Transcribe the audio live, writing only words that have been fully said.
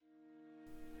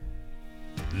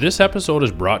This episode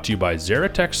is brought to you by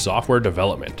Xeratech Software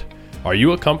Development. Are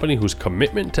you a company whose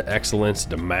commitment to excellence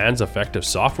demands effective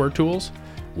software tools?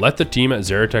 Let the team at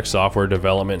Xeratech Software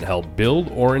Development help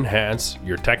build or enhance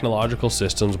your technological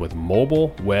systems with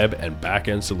mobile, web, and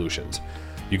back-end solutions.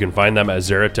 You can find them at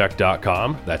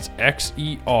xeratech.com. That's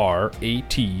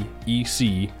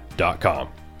XERATEC.com.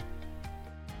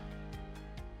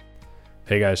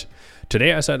 Hey guys,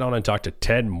 today I sat down and talked to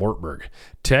Ted Mortberg.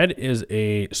 Ted is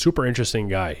a super interesting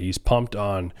guy. He's pumped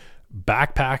on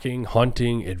backpacking,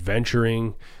 hunting,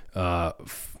 adventuring,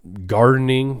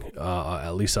 gardening,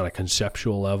 at least on a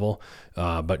conceptual level,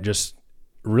 but just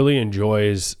really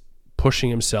enjoys pushing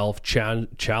himself,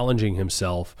 challenging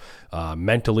himself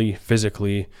mentally,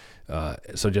 physically.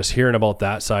 So just hearing about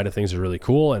that side of things is really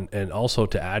cool. And also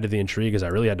to add to the intrigue is I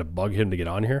really had to bug him to get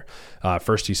on here.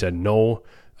 First he said no,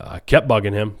 kept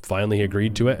bugging him. Finally he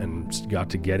agreed to it and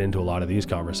got to get into a lot of these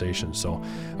conversations. So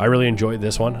I really enjoyed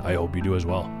this one. I hope you do as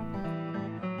well.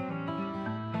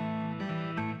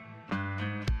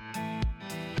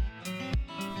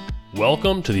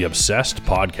 Welcome to the Obsessed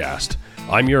Podcast.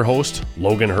 I'm your host,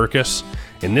 Logan Herkus.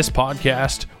 In this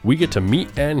podcast, we get to meet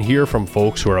and hear from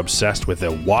folks who are obsessed with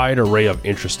a wide array of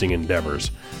interesting endeavors.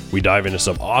 We dive into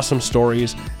some awesome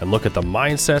stories and look at the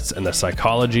mindsets and the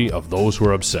psychology of those who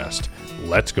are obsessed.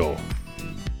 Let's go.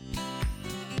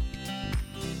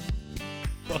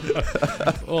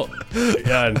 Well,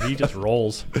 yeah, and he just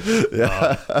rolls.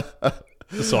 Yeah.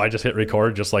 So I just hit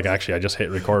record, just like actually I just hit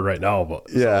record right now. But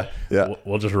yeah.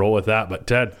 We'll just roll with that. But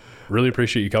Ted, really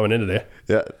appreciate you coming in today.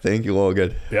 Yeah, thank you,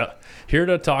 Logan. Yeah, here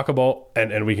to talk about,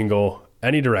 and we can go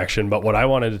any direction, but what I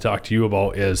wanted to talk to you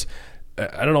about is,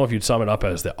 I don't know if you'd sum it up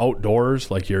as the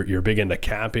outdoors, like you're big into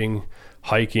camping,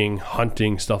 hiking,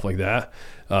 hunting, stuff like that.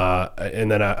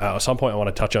 And then at some point I want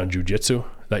to touch on jiu-jitsu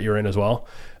that you're in as well.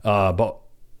 But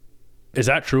is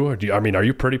that true? Or are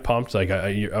you pretty pumped? Like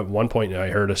at one point I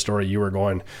heard a story, you were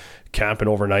going camping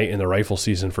overnight in the rifle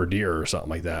season for deer or something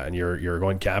like that. And you're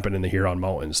going camping in the Huron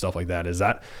Mountains, stuff like that.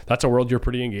 That's a world you're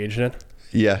pretty engaged in?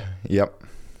 Yeah. Yep.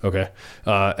 Okay.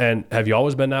 And have you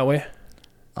always been that way?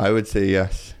 I would say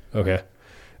yes. Okay.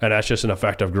 And that's just an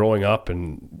effect of growing up,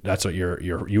 and that's what you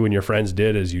and your friends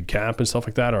did, is you'd camp and stuff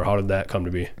like that, or how did that come to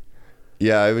be?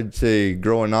 Yeah, I would say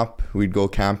growing up, we'd go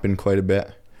camping quite a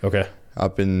bit. Okay.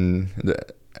 Up in the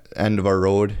end of our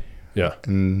road. Yeah.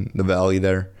 In the valley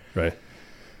there. Right.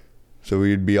 So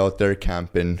we'd be out there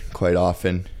camping quite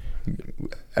often,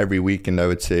 every weekend, I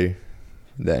would say,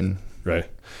 then. Right.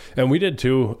 And we did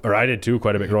too, or I did too,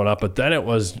 quite a bit growing up, but then it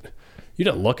was, you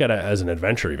didn't look at it as an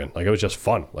adventure even. Like it was just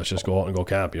fun. Let's just go out and go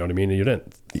camp. You know what I mean? You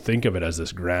didn't think of it as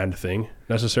this grand thing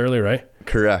necessarily, right?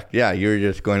 Correct. Yeah. You were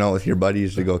just going out with your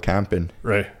buddies to go camping.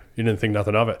 Right. You didn't think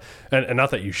nothing of it. And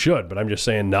not that you should, but I'm just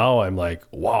saying now I'm like,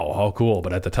 wow, how cool.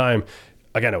 But at the time,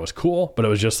 again, it was cool, but it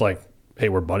was just like, hey,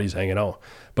 we're buddies hanging out.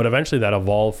 But eventually that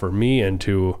evolved for me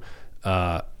into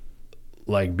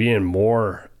like being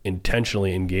more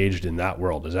intentionally engaged in that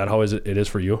world. Is that how it is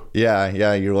for you?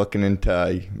 Yeah. You're looking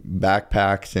into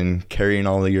backpacks and carrying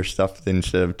all of your stuff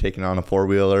instead of taking on a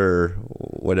four-wheeler or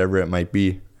whatever it might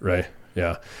be. Right.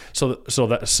 Yeah. So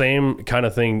that same kind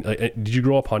of thing. Did you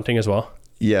grow up hunting as well?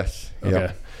 Yes. Okay.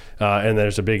 Yep. And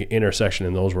there's a big intersection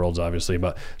in those worlds, obviously.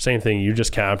 But same thing. You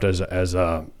just camped as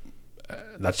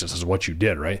that's just as what you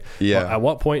did, right? Yeah. At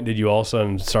what point did you all of a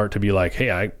sudden start to be like,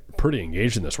 hey, I'm pretty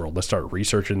engaged in this world. Let's start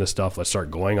researching this stuff. Let's start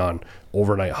going on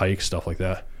overnight hikes, stuff like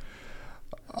that.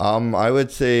 I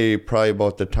would say probably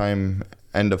about the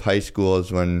end of high school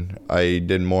is when I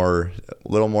did a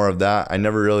little more of that. I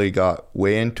never really got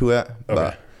way into it,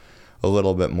 but a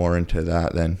little bit more into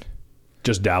that then.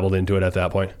 Just dabbled into it at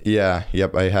that point? Yeah.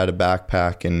 Yep. I had a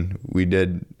backpack and we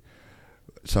did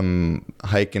some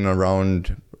hiking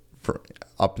around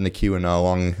up in the Keweenaw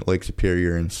along Lake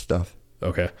Superior and stuff.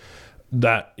 Okay.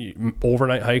 That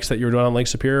overnight hikes that you were doing on Lake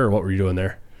Superior, or what were you doing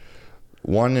there?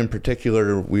 One in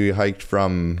particular, we hiked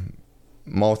from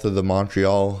mouth of the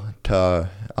Montreal to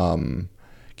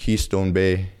Keystone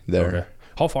Bay there. Okay.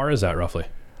 How far is that roughly?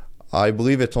 I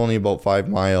believe it's only about 5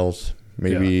 miles.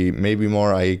 Maybe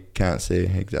more. I can't say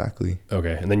exactly.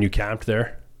 Okay. And then you camped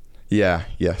there? Yeah.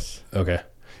 Yes. Okay.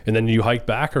 And then you hiked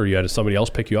back, or you had somebody else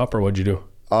pick you up, or what'd you do?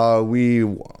 We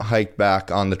hiked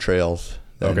back on the trails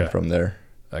then from there.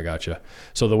 I gotcha.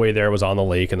 So the way there was on the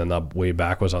lake, and then the way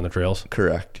back was on the trails?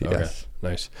 Correct. Yes. Okay.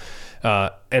 Nice.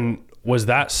 And was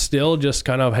that still just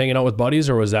kind of hanging out with buddies,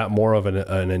 or was that more of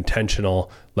an intentional,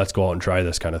 let's go out and try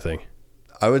this kind of thing?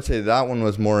 I would say that one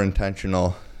was more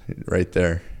intentional right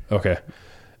there. Okay.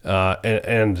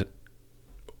 And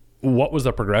what was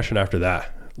the progression after that?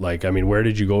 Like, I mean, where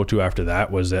did you go to after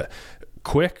that? Was it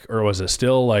quick, or was it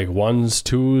still like ones,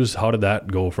 twos? How did that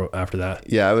go from after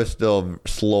that? Yeah, I was still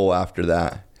slow after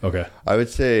that. Okay. I would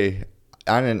say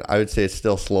it's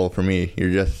still slow for me.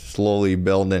 You're just slowly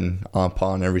building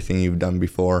upon everything you've done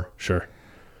before. Sure.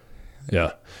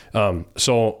 Yeah.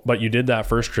 But you did that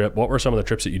first trip. What were some of the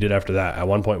trips that you did after that? At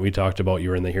one point we talked about you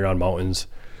were in the Huron Mountains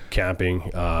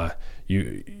camping. I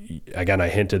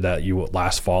hinted that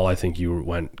last fall, I think you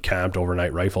went camped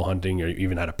overnight rifle hunting, or you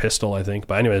even had a pistol, I think.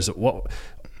 But anyways,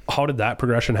 how did that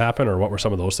progression happen, or what were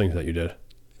some of those things that you did?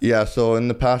 Yeah. So in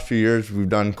the past few years, we've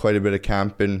done quite a bit of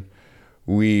camping.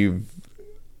 We've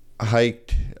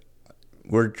hiked.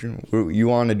 You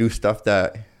want to do stuff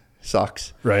that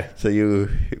sucks. Right. So you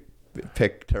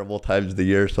pick terrible times of the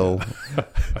year. So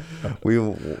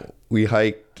we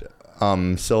hiked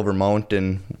Silver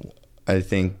Mountain, I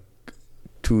think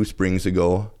 2 springs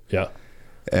ago. Yeah.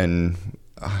 And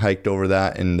hiked over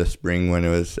that in the spring when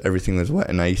everything was wet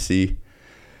and icy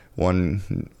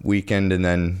one weekend. And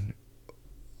then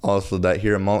also that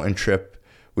Huron Mountain trip,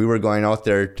 we were going out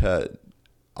there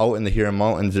out in the Huron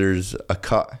Mountains, there's a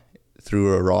cut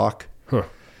through a rock. Huh.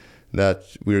 That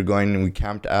we were going, and we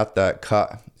camped at that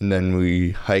cut, and then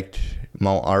we hiked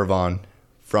Mount Arvon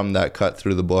from that cut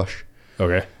through the bush.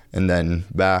 Okay. And then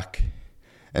back.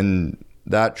 And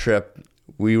that trip,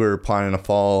 we were planning a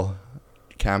fall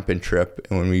camping trip,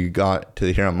 and when we got to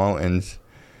the Huron Mountains,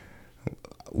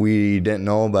 we didn't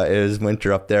know, but it was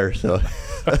winter up there, so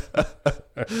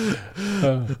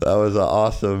that was an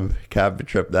awesome camping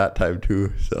trip that time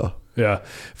too. So yeah,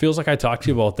 feels like I talked to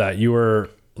you about that. You were,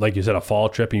 like you said, a fall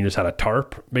trip, and you just had a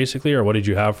tarp basically, or what did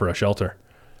you have for a shelter?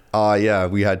 Yeah,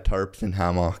 we had tarps and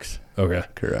hammocks. Okay,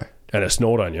 correct. And it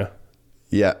snowed on you?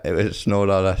 Yeah, it snowed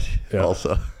on us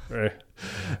also. Right.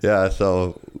 Yeah,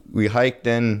 so we hiked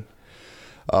in.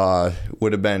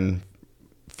 Would have been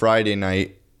Friday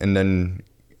night, and then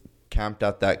camped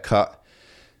at that cut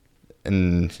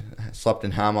and slept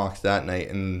in hammocks that night.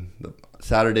 And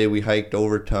Saturday we hiked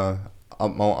over to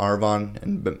up Mount Arvon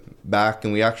and back,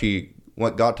 and we actually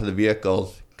got to the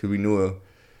vehicles because we knew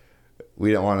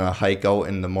we didn't want to hike out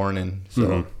in the morning.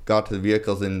 So got to the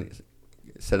vehicles and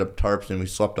set up tarps, and we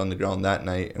slept on the ground that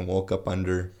night and woke up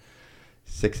under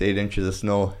 6-8 inches of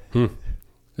snow.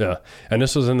 Yeah. And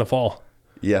this was in the fall?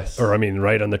 Yes. Or I mean,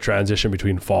 right on the transition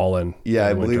between fall and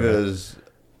I believe it was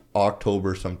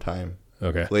October sometime.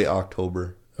 Okay. Late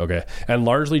October. Okay. And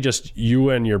largely just you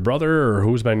and your brother, or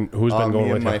who's been going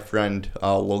with you? My friend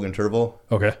Logan Turbo.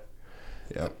 Okay.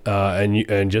 Yeah.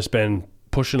 And just been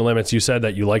pushing the limits. You said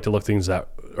that you like to look things that,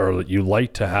 or you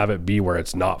like to have it be where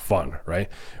it's not fun, right?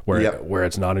 Where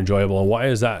it's not enjoyable. And why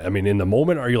is that? I mean, in the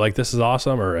moment, are you like, this is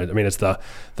awesome? Or I mean, it's the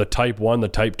type 1, the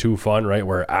type 2 fun, right?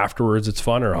 Where afterwards it's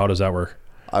fun, or how does that work?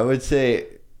 I would say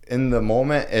in the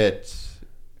moment it's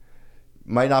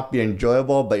might not be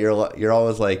enjoyable, but you're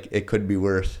always like, it could be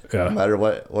worse. Yeah. No matter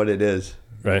what it is.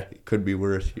 Right. It could be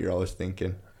worse. You're always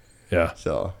thinking. Yeah.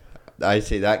 So I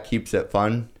say that keeps it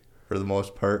fun for the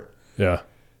most part. Yeah.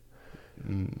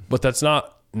 But that's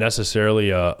not necessarily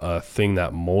a thing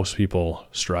that most people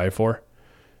strive for.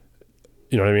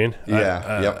 You know what I mean?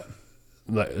 Yeah.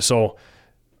 Yep. So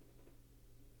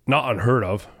not unheard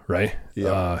of, right?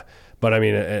 Yeah. But I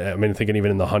mean, thinking even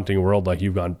in the hunting world, like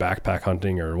you've gone backpack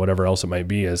hunting or whatever else it might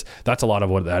be, that's a lot of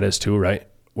what that is too, right?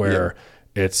 Where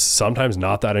it's sometimes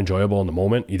not that enjoyable in the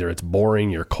moment. Either it's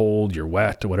boring, you're cold, you're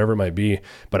wet, whatever it might be.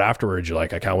 But afterwards, you're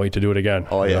like, I can't wait to do it again.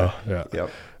 Oh yeah. Yep.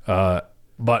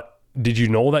 But did you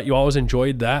know that you always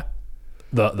enjoyed that,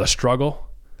 the struggle?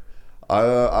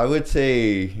 I would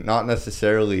say not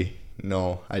necessarily.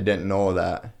 No, I didn't know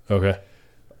that. Okay.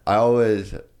 I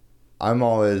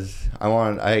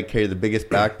carry the biggest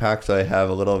backpack, so I have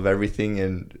a little of everything,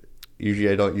 and usually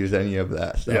I don't use any of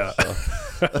that stuff. Yeah.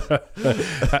 So.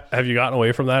 Have you gotten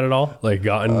away from that at all? Like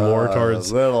gotten more towards?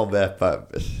 A little bit,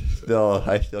 but I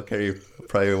still carry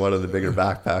probably one of the bigger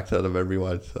backpacks out of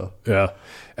everyone. So yeah,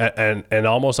 and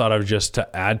almost out of just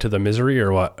to add to the misery,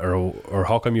 or what, or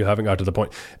how come you haven't got to the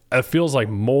point? It feels like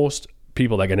most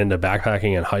people that get into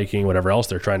backpacking and hiking, whatever else,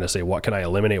 they're trying to say, what can I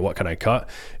eliminate? What can I cut?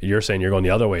 You're saying you're going the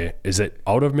other way. Is it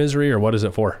out of misery, or what is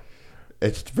it for?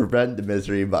 It's to prevent the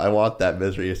misery, but I want that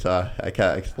misery, so I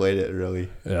can't explain it really.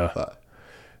 Yeah. But.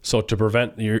 So to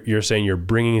prevent, you're saying you're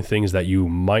bringing things that you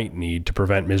might need to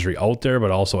prevent misery out there,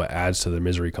 but also it adds to the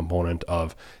misery component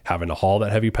of having to haul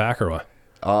that heavy pack, or what?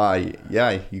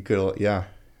 Yeah, you could. Yeah,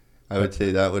 I would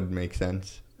say that would make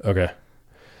sense. Okay.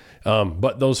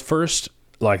 But those first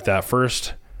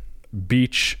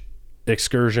beach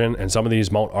excursion and some of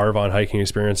these Mount Arvon hiking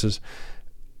experiences,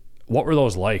 what were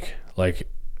those like? Like,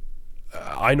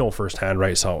 I know firsthand,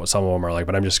 right? Some of them are like,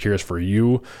 but I'm just curious for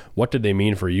you, what did they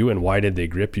mean for you and why did they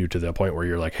grip you to the point where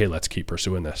you're like, hey, let's keep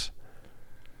pursuing this?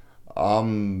 I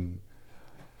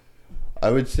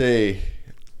would say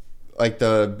like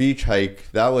the beach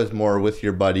hike, that was more with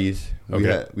your buddies. We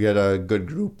had a good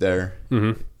group there.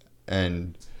 Mm-hmm.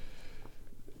 And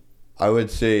I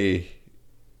would say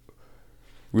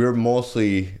we were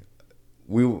mostly,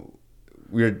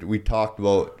 we talked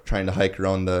about trying to hike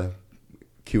around the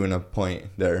Kuna Point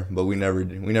there, but we never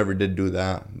did do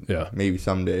that. Yeah. Maybe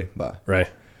someday, but. Right.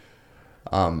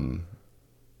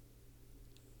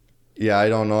 Yeah, I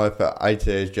don't know if I'd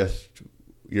say it's just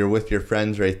you're with your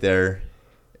friends right there.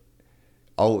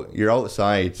 You're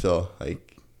outside, so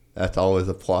like that's always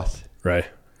a plus. Right.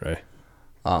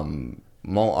 Mount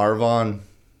Arvon,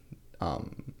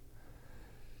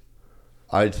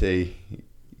 I'd say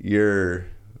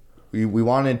we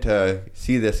wanted to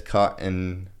see this cut,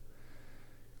 and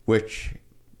which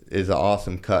is an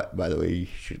awesome cut, by the way. You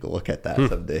should go look at that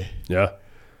someday. Yeah.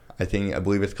 I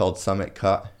believe it's called Summit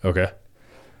Cut. Okay.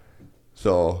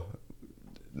 So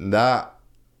that,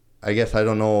 I guess I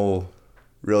don't know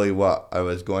really what I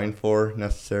was going for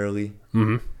necessarily,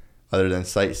 other than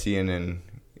sightseeing and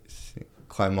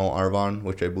climb Mount Arvon,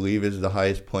 which I believe is the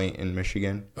highest point in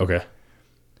Michigan. Okay.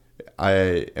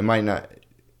 It might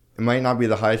not be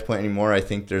the highest point anymore. I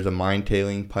think there's a mine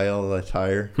tailing pile that's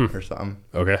higher or something.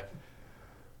 Okay.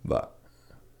 But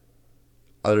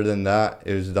other than that,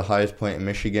 it was the highest point in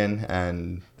Michigan,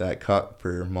 and that cut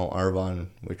for Mount Arvon,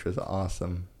 which was an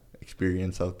awesome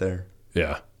experience out there.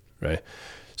 Yeah. Right.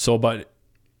 So, but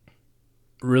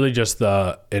really just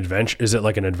the adventure, is it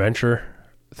like an adventure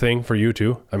thing for you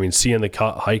too? I mean, seeing the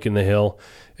cut, hiking the hill,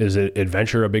 is it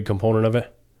adventure a big component of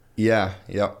it? Yeah.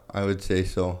 Yep. I would say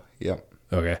so. Yep.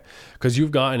 Okay. Because you've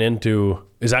gotten into,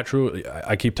 is that true?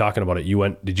 I keep talking about it.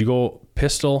 Did you go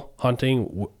pistol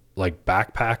hunting, like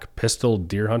backpack pistol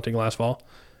deer hunting last fall?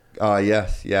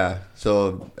 Yes. Yeah.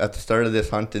 So at the start of this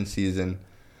hunting season,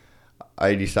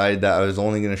 I decided that I was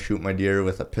only going to shoot my deer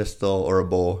with a pistol or a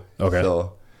bow. Okay.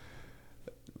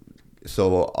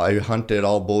 So I hunted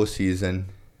all bow season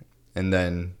and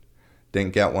then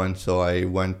didn't get one. So I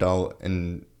went out,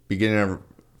 and beginning of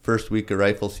first week of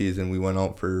rifle season, we went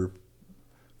out for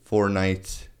 4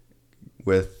 nights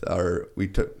packed our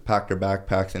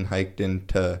backpacks and hiked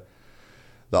into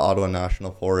the Ottawa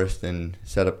National Forest and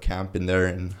set up camp in there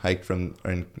and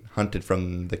hunted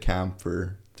from the camp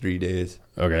for 3 days.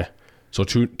 Okay. So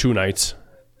two nights,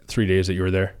 3 days that you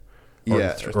were there?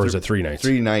 Or is it 3 nights?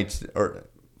 3 nights, or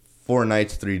 4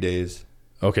 nights, 3 days.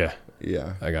 Okay.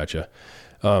 Yeah. I gotcha.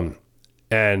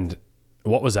 And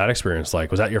what was that experience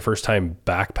like? Was that your first time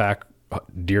backpack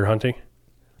deer hunting?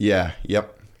 Yeah.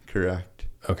 Yep. Correct.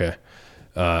 Okay.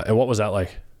 And what was that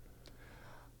like?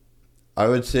 I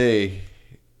would say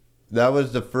that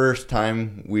was the first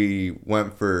time we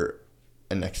went for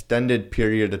an extended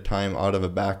period of time out of a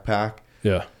backpack.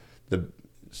 Yeah.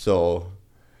 So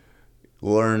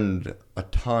learned a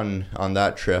ton on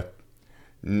that trip.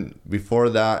 Before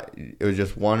that, it was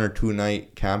just 1 or 2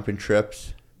 night camping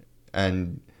trips,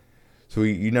 and so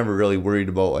you never really worried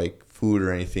about like food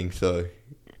or anything. So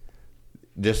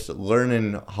just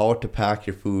learning how to pack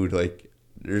your food, like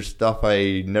there's stuff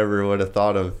I never would have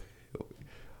thought of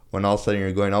when all of a sudden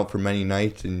you're going out for many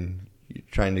nights and you're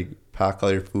trying to pack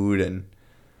all your food and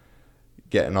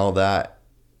getting all that,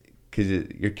 because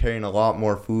you're carrying a lot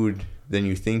more food than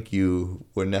you think you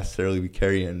would necessarily be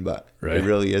carrying, but It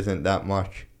really isn't that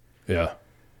much. Yeah.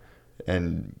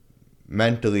 And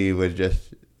mentally was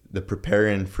just the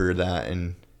preparing for that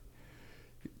and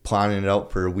planning it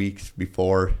out for weeks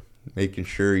before, making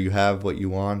sure you have what you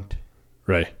want.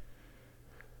 Right.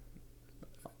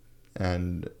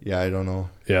 And yeah, I don't know.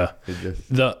 Yeah.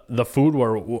 The food,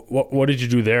 what did you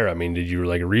do there? I mean, did you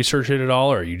like research it at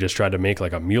all, or you just tried to make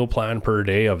like a meal plan per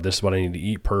day of this is what I need to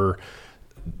eat for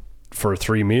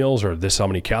 3 meals, or this is how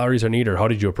many calories I need, or how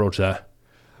did you approach that?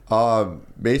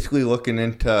 Basically looking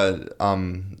into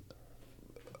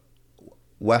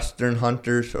Western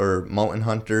hunters or mountain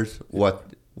hunters, what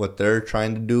they're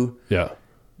trying to do. Yeah.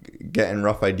 Getting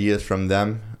rough ideas from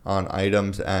them on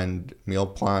items and meal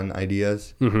plan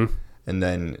ideas. Mm-hmm. And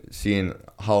then seeing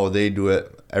how they do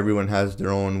it. Everyone has their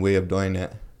own way of doing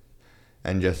it,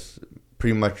 and just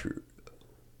pretty much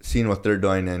seeing what they're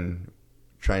doing and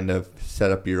trying to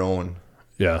set up your own.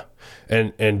 Yeah.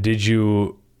 And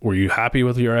were you happy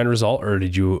with your end result, or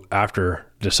did you after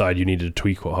decide you needed to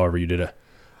tweak however you did it?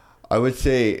 I would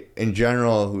say in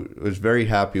general was very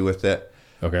happy with it.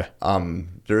 Okay.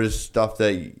 There is stuff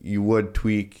that you would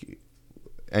tweak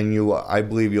and I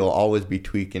believe you'll always be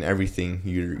tweaking everything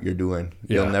you're doing.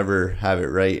 You'll never have it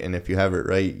right, and if you have it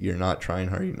right, you're not trying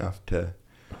hard enough to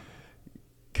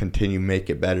continue make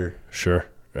it better. Sure,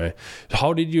 right.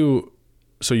 How did you?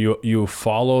 So you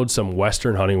followed some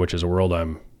Western hunting, which is a world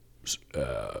I'm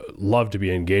love to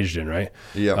be engaged in, right?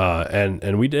 Yeah.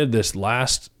 And we did this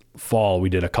last fall. We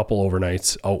did a couple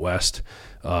overnights out west.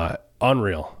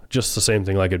 Unreal. Just the same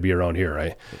thing like it'd be around here,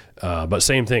 right? But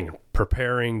same thing.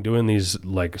 Preparing, doing these,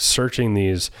 like searching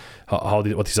these,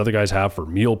 what these other guys have for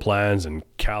meal plans and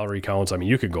calorie counts. I mean,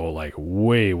 you could go like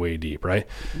way, way deep, right?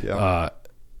 Yeah.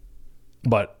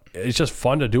 But it's just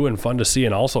fun to do and fun to see.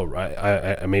 And also,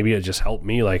 I maybe it just helped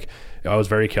me. Like I was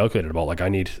very calculated about like I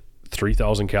need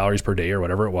 3,000 calories per day or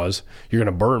whatever it was. You're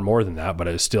going to burn more than that, but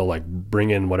it's still like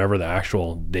bring in whatever the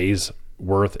actual day's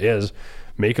worth is.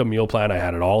 Make a meal plan. I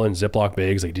had it all in Ziploc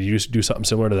bags. Like, did you do something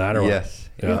similar to that? Or yes.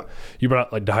 What? Yeah. You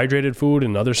brought like dehydrated food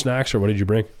and other snacks, or what did you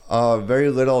bring? Very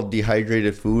little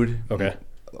dehydrated food. Okay.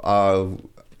 It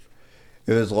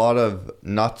was a lot of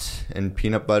nuts and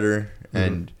peanut butter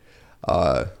and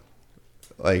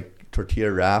like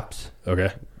tortilla wraps.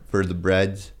 Okay. For the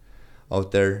breads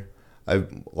out there. A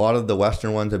lot of the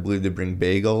Western ones, I believe they bring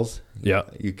bagels. Yeah.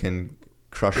 You can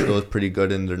crush those pretty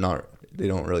good, and they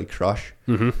don't really crush.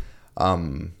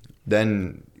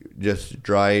 Then just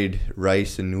dried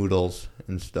rice and noodles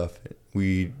and stuff.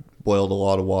 We boiled a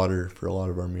lot of water for a lot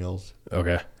of our meals.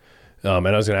 Okay. And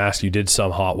I was going to ask, you did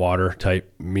some hot water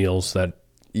type meals that.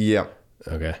 Yeah.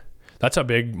 Okay. That's a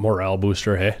big morale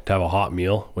booster, hey, to have a hot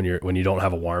meal when you don't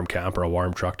have a warm camp or a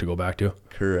warm truck to go back to.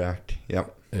 Correct.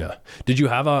 Yep. Yeah. Did you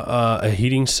have a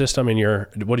heating system in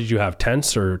what did you have?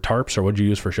 Tents or tarps, or what did you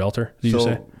use for shelter? Did you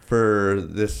say? For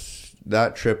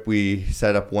that trip, we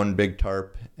set up one big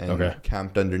tarp and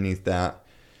camped underneath that.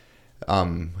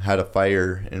 Had a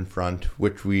fire in front,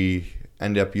 which we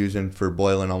ended up using for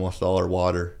boiling almost all our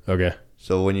water. Okay.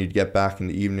 So when you'd get back in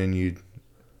the evening, you'd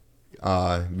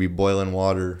be boiling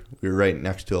water. We were right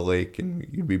next to a lake, and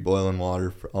you'd be boiling water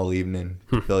for all evening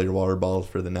to fill your water bottles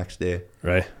for the next day.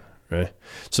 Right.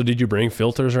 So did you bring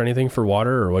filters or anything for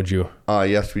water, or what'd you?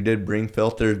 Yes, we did bring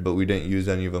filters, but we didn't use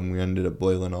any of them. We ended up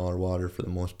boiling all our water for the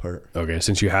most part. Okay,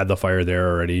 since you had the fire there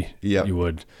already, you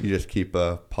would. You just keep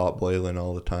a pot boiling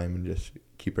all the time and just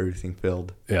keep everything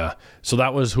filled. Yeah. So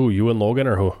that was who? You and Logan,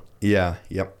 or who? Yeah.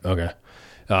 Yep. Okay.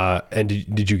 And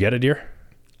did you get a deer?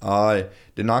 I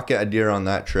did not get a deer on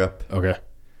that trip. Okay.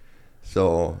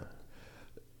 So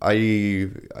I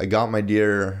got my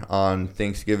deer on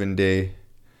Thanksgiving Day.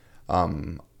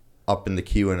 Up in the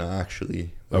Keweenaw,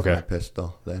 actually, with my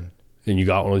pistol then. And you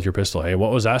got one with your pistol. Hey,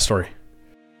 what was that story?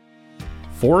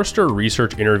 Forrester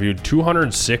Research interviewed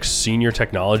 206 senior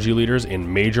technology leaders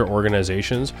in major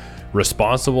organizations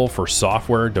responsible for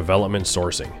software development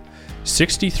sourcing.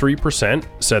 63%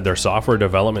 said their software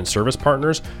development service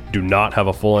partners do not have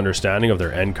a full understanding of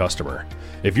their end customer.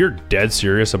 If you're dead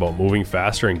serious about moving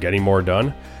faster and getting more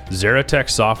done, Xeratech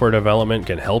Software Development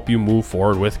can help you move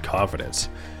forward with confidence.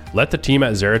 Let the team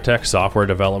at Xeratech Software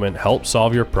Development help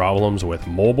solve your problems with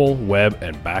mobile, web,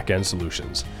 and back-end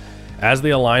solutions. As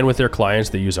they align with their clients,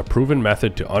 they use a proven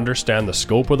method to understand the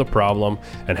scope of the problem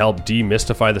and help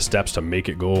demystify the steps to make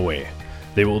it go away.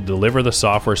 They will deliver the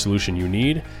software solution you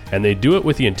need, and they do it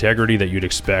with the integrity that you'd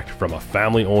expect from a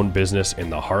family-owned business in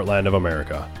the heartland of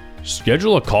America.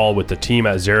 Schedule a call with the team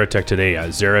at Xeratech today at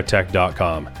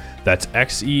xeratech.com. That's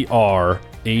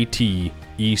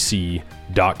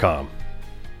XERATEC.com.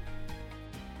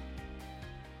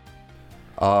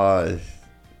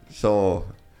 So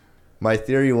my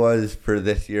theory was for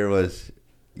this year was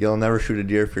you'll never shoot a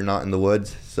deer if you're not in the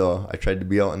woods. So I tried to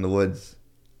be out in the woods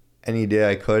any day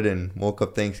I could, and woke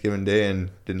up Thanksgiving Day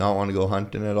and did not want to go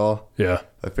hunting at all. Yeah.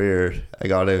 I figured I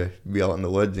got to be out in the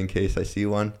woods in case I see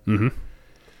one. Mm-hmm.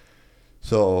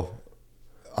 So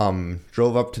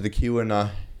drove up to the Keweenaw,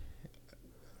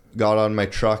 got on my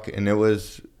truck, and it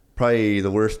was probably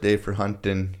the worst day for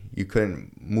hunting. You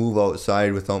couldn't move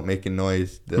outside without making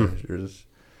noise. It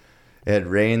had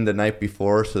rained the night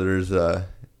before, so there's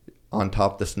on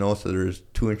top of the snow, so there's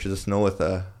 2 inches of snow with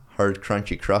a hard,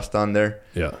 crunchy crust on there.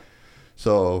 Yeah.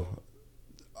 So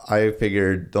I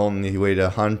figured the only way to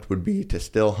hunt would be to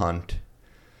still hunt.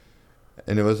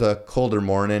 And it was a colder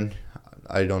morning.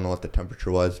 I don't know what the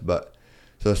temperature was, but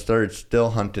so I started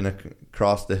still hunting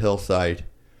across the hillside.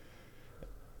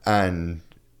 And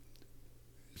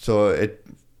so it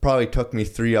probably took me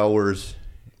 3 hours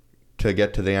to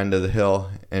get to the end of the hill,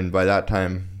 and by that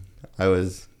time I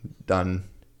was done.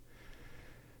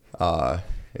 It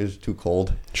was too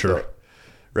cold. Sure. So,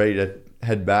 ready to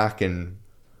head back, and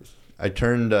I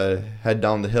turned to head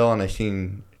down the hill, and I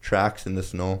seen tracks in the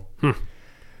snow.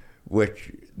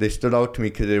 which they stood out to me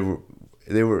because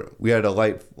we had a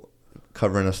light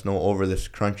covering the snow over this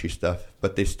crunchy stuff,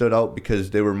 but they stood out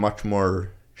because they were much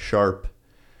more sharp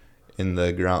in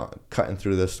the ground, cutting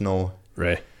through the snow.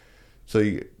 Right.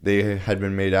 So they had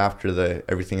been made after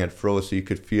everything had froze, so you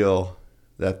could feel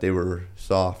that they were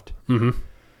soft. Mm-hmm.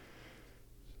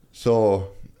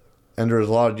 So, and there was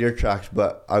a lot of deer tracks,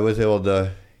 but I was able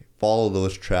to follow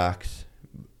those tracks.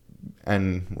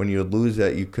 And when you would lose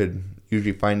it, you could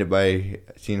usually find it by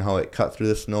seeing how it cut through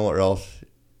the snow, or else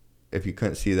if you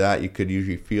couldn't see that, you could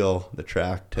usually feel the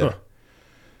track to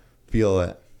feel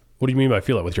it. What do you mean by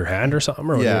feel it? With your hand or something?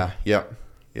 Or Yeah,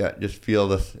 just feel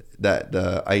that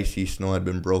the icy snow had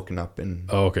been broken up.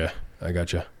 Oh, okay. I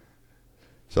gotcha.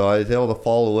 So I was able to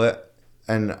follow it,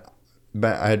 and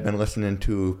I had been listening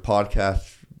to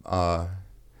podcasts,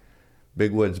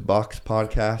 Big Woods Bucks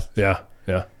podcast. Yeah.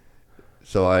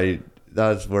 So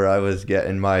that's where I was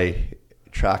getting my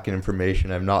tracking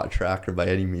information. I'm not a tracker by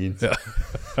any means. Yeah.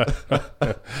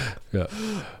 Yeah.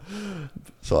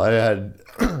 So I had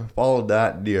followed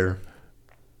that deer,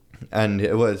 and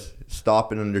it was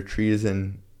stopping under trees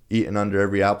and eating under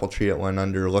every apple tree it went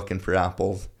under, looking for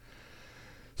apples.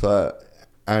 So,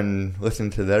 and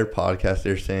listening to their podcast,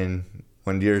 they're saying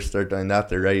when deer start doing that,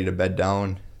 they're ready to bed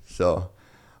down. So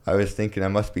I was thinking I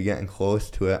must be getting close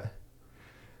to it.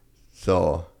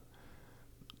 So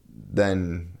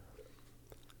then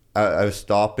I was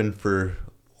stopping for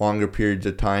longer periods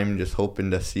of time, just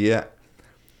hoping to see it.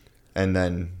 And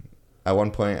then at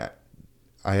one point,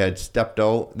 I had stepped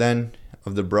out then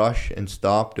of the brush and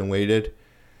stopped and waited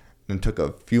and took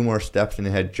a few more steps, and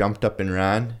it had jumped up and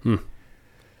ran.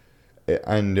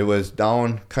 And it was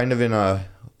down kind of in a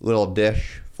little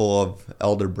dish full of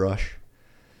elder brush,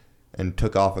 and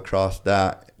took off across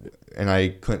that. And I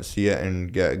couldn't see it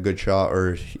and get a good shot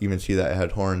or even see that it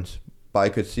had horns. But I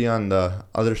could see on the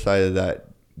other side of that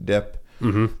dip,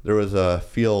 there was a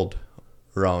field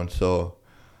around. So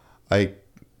I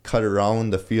cut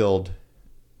around the field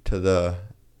to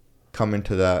come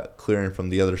into that clearing from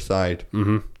the other side.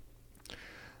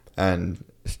 And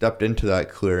stepped into that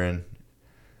clearing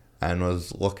and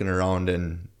was looking around,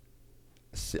 and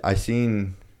I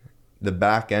seen the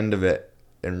back end of it.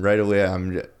 And right away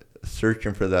I'm just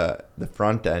searching for the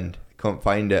front end. Couldn't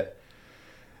find it.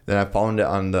 Then I found it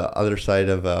on the other side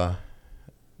of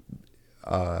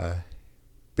a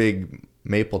big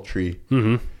maple tree.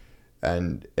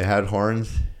 And it had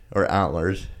horns or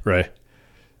antlers. Right.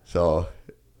 So,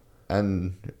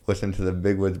 and listen to the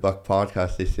Big Woods Buck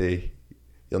podcast, they say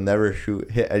you'll never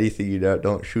hit anything you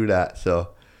don't shoot at. So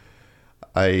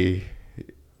I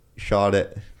shot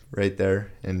it right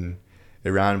there, and it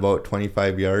ran about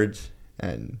 25 yards,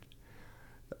 and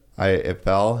it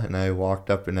fell, and I walked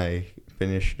up and I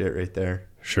finished it right there.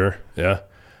 Sure. Yeah.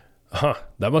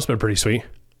 That must have been pretty sweet.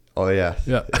 Oh yeah.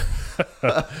 Yeah.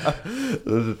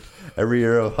 Every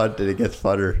year I've hunted, it gets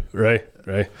funner. Right.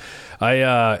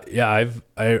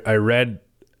 I read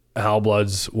Hal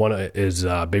Blood's one is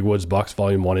Big Woods Bucks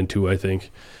Volume 1 and 2, I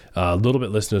think. A little bit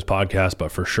listened to his podcast,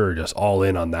 but for sure just all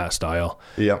in on that style.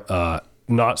 Yeah.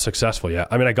 Not successful yet.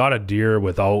 I mean, I got a deer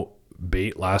without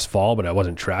bait last fall, but I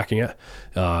wasn't tracking it.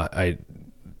 But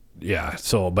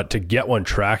to get one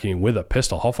tracking with a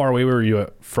pistol, how far away were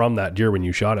you from that deer when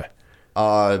you shot it?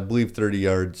 I believe 30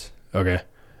 yards. Okay.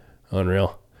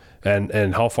 Unreal.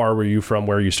 And how far were you from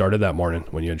where you started that morning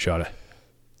when you had shot it?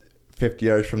 50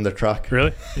 yards from the truck.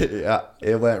 Really? Yeah.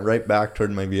 It went right back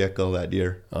toward my vehicle, that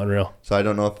deer. Unreal. So I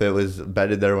don't know if it was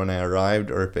bedded there when I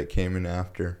arrived or if it came in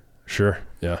after. Sure.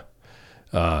 Yeah.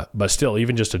 But still,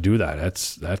 even just to do that,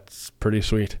 that's pretty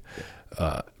sweet.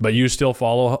 But you still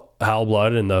follow Hal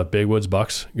Blood and the Big Woods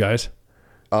Bucks guys?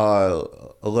 A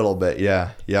little bit,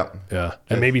 yeah. Yep. Yeah.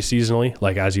 And maybe seasonally,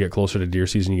 like as you get closer to deer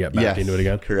season, you get back into it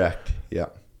again? Correct. Yeah.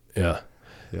 Yeah.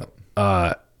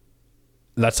 Yeah.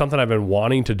 That's something I've been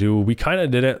wanting to do. We kind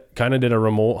of did a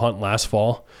remote hunt last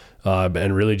fall,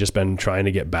 and really just been trying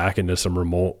to get back into some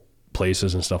remote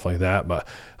places and stuff like that. But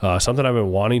something I've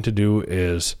been wanting to do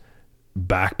is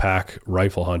backpack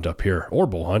rifle hunt up here, or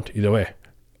bow hunt, either way.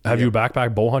 Have you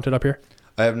backpack bow hunted up here?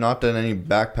 I have not done any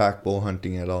backpack bow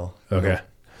hunting at all. Okay.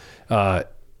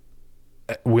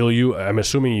 Will you, I'm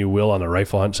assuming you will on the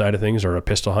rifle hunt side of things, or a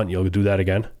pistol hunt, you'll do that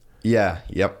again? Yeah.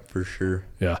 Yep. For sure.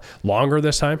 Yeah. Longer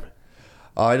this time?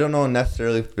 I don't know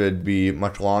necessarily if it'd be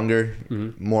much longer,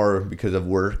 more because of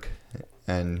work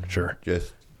and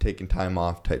just taking time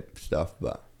off type stuff.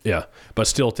 But yeah, but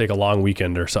still take a long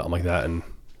weekend or something like that and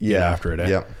get after it.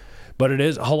 Yeah. But it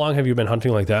is, how long have you been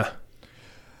hunting like that?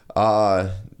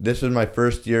 This is my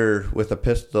first year with a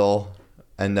pistol,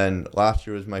 and then last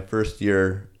year was my first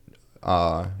year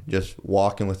just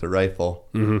walking with a rifle.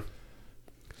 Mm-hmm.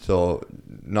 So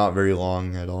not very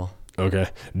long at all. Okay.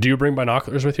 Do you bring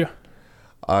binoculars with you?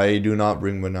 I do not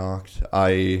bring binocs.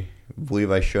 I believe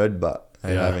I should, but I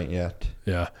haven't yet.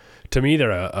 Yeah. To me,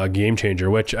 they're a game changer,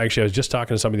 which actually I was just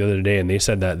talking to somebody the other day, and they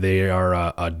said that they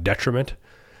are a detriment,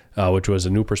 which was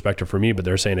a new perspective for me. But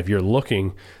they're saying if you're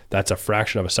looking, that's a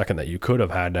fraction of a second that you could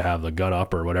have had to have the gun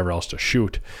up or whatever else to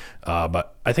shoot.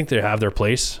 But I think they have their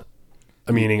place.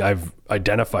 Meaning I've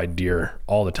identified deer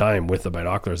all the time with the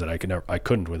binoculars that I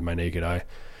couldn't with my naked eye.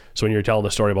 So when you're telling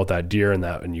the story about that deer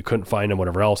and you couldn't find him,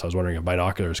 whatever else, I was wondering if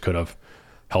binoculars could have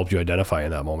helped you identify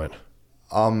in that moment.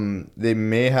 They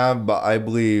may have, but I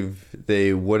believe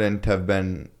they wouldn't have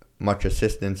been much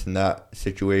assistance in that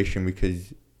situation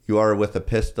because you are with a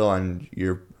pistol and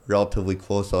you're relatively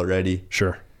close already.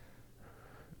 Sure.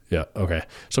 Yeah. Okay.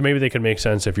 So maybe they can make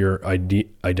sense if you're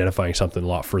identifying something a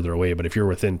lot further away, but if you're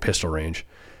within pistol range,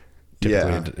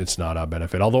 typically it's not a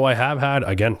benefit. Although I have had,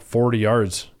 again, 40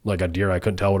 yards, like a deer, I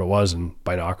couldn't tell what it was, and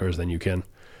binoculars, then you can.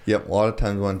 Yep. A lot of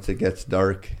times once it gets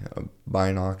dark,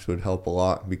 binocs would help a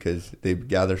lot because they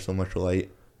gather so much light.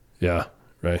 Yeah.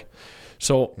 Right.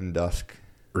 So in dusk.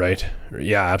 Right.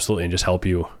 Yeah, absolutely. And just help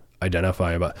you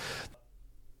identify. But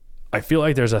I feel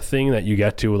like there's a thing that you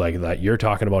get to, like that you're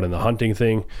talking about in the hunting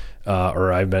thing,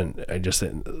 or I just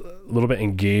a little bit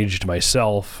engaged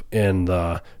myself in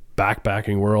the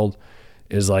backpacking world,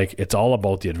 is like, it's all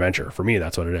about the adventure. For me,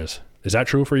 that's what it is. Is that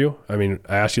true for you? I mean,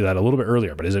 I asked you that a little bit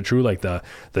earlier, but is it true? Like the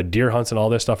deer hunts and all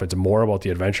this stuff, it's more about the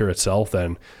adventure itself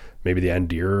than maybe the end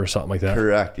deer or something like that?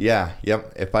 Correct. Yeah.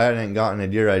 Yep. If I hadn't gotten a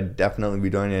deer, I'd definitely be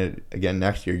doing it again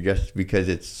next year just because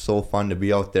it's so fun to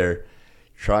be out there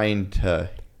trying to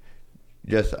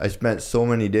I spent so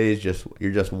many days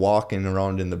you're just walking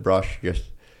around in the brush.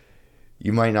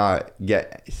 You might not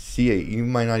you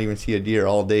might not even see a deer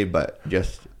all day, but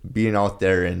just being out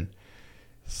there and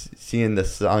seeing the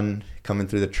sun coming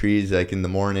through the trees, like in the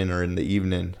morning or in the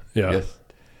evening. Yeah.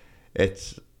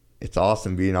 It's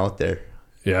awesome being out there.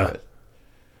 Yeah.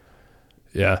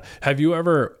 Yeah. Have you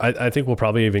ever, I think we'll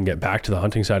probably even get back to the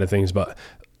hunting side of things, but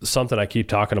something I keep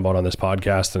talking about on this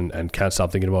podcast and can't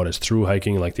stop thinking about is through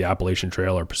hiking, like the Appalachian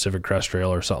Trail or Pacific Crest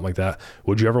Trail or something like that.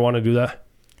 Would you ever want to do that?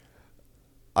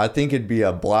 I think it'd be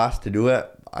a blast to do it.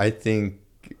 I think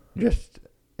just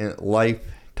in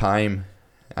lifetime,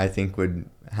 I think would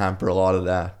hamper a lot of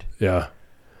that. Yeah.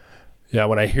 Yeah.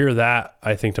 When I hear that,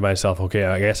 I think to myself, okay,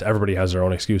 I guess everybody has their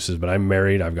own excuses, but I'm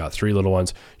married. I've got 3 little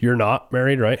ones. You're not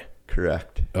married, right?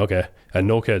 Correct. Okay. And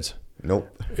no kids?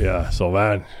 Nope. Yeah. So,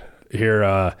 man,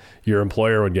 here, your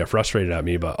employer would get frustrated at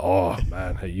me, but oh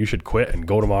man, hey, you should quit and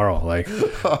go tomorrow. Like,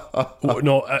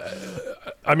 no,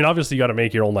 I mean, obviously you got to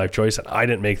make your own life choice, and I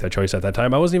didn't make that choice at that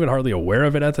time. I wasn't even hardly aware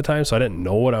of it at the time, so I didn't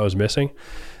know what I was missing.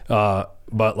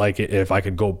 But like, if I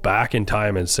could go back in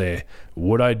time and say,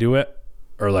 would I do it?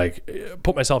 Or like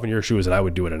put myself in your shoes, and I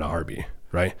would do it in a heartbeat.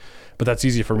 Right. But that's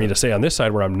easy for me to say on this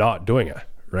side where I'm not doing it.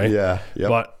 Right. Yeah. Yep.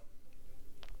 But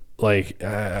like,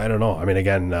 I don't know. I mean,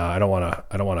 again, I don't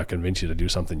want to convince you to do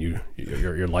something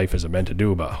your life isn't meant to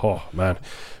do, but oh man,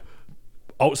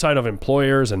 outside of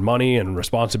employers and money and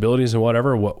responsibilities and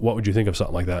whatever, what would you think of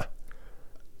something like that?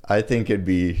 I think it'd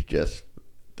be just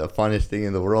the funnest thing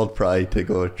in the world probably to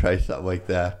go try something like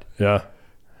that. Yeah.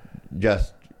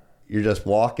 You're just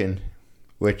walking,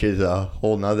 which is a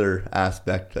whole nother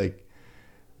aspect. Like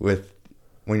when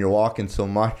you're walking so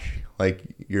much, like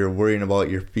you're worrying about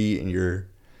your feet and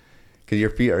because your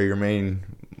feet are your main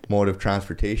mode of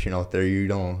transportation out there.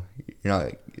 You're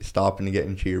not stopping to get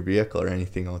into your vehicle or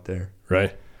anything out there.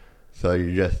 Right. So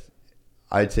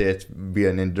I'd say be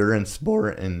an endurance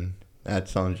sport, and that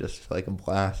sounds just like a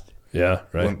blast. Yeah.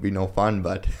 Right. Wouldn't be no fun,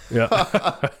 but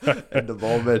yeah, in the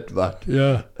moment, but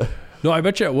yeah. No, I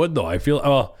bet you it would though. I feel,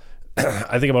 well,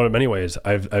 I think about it many ways.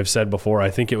 I've said before, I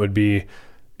think it'd be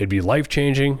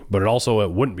life-changing, but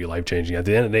it wouldn't be life-changing. At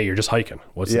the end of the day, you're just hiking.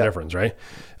 What's the difference, right?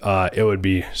 It would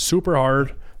be super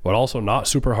hard, but also not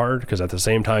super hard, because at the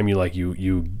same time,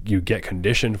 you get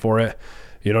conditioned for it.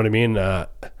 You know what I mean?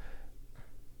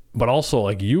 But also,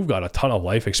 like, you've got a ton of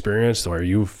life experience where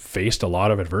you've faced a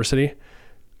lot of adversity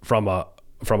from a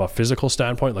physical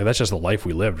standpoint. Like, that's just the life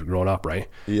we lived growing up, right?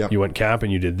 Yeah. You went camping,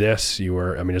 you did this.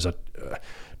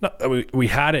 We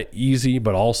had it easy,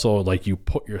 but also like you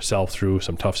put yourself through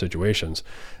some tough situations,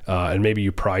 and maybe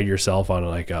you pride yourself on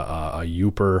like a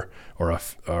Yooper or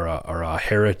a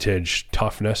heritage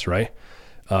toughness, right?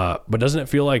 But doesn't it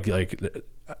feel like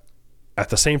at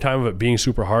the same time of it being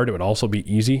super hard, it would also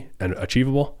be easy and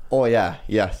achievable? Oh yeah,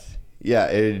 yes, yeah.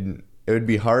 It would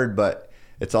be hard, but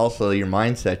it's also your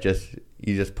mindset.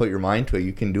 You just put your mind to it.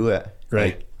 You can do it.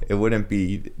 Right. it wouldn't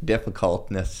be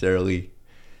difficult necessarily.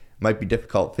 Might be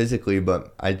difficult physically,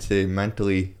 but I'd say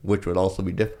mentally, which would also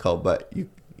be difficult, but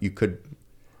you could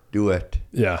do it.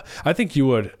 Yeah, I think you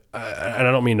would, and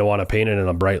I don't mean to want to paint it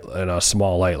in a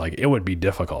small light. Like, it would be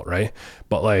difficult, right?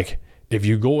 But like, if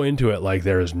you go into it like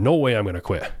there is no way I'm going to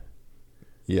quit,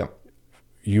 yeah,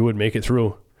 you would make it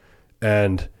through,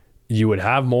 and you would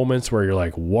have moments where you're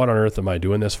like, what on earth am I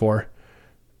doing this for?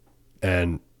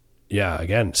 And yeah,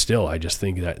 again, still, I just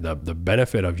think that the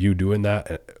benefit of you doing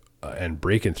that and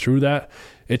breaking through that,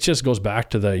 it just goes back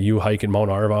to the you hiking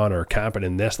Mount Arvon or camping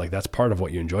in this. Like, that's part of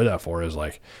what you enjoy that for, is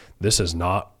like, this is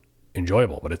not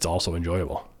enjoyable, but it's also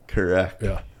enjoyable. Correct.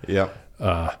 Yeah.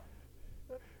 Yeah.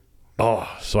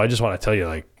 So I just want to tell you,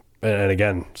 like, and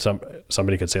again,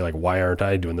 somebody could say like, why aren't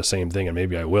I doing the same thing? And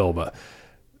maybe I will, but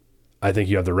I think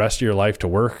you have the rest of your life to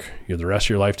work. You have the rest of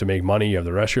your life to make money. You have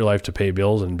the rest of your life to pay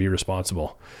bills and be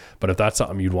responsible. But if that's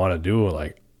something you'd want to do,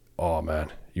 like, oh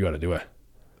man, you got to do it.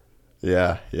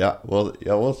 Yeah. Well,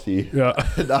 yeah, we'll see. Yeah.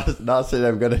 not saying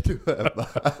I'm gonna do it.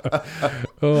 But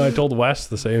Oh, I told Wes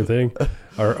the same thing.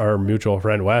 Our mutual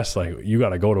friend Wes, like, you got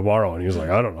to go tomorrow, and he was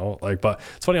like, I don't know. Like, but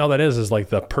it's funny how that is like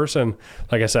the person.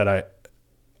 Like I said,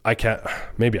 I can't.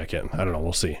 Maybe I can. I don't know.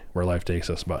 We'll see where life takes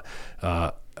us. But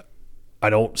I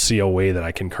don't see a way that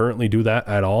I can currently do that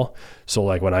at all. So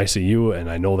like when I see you and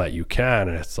I know that you can,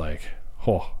 and it's like,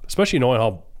 oh, especially knowing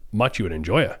how much you would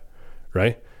enjoy it,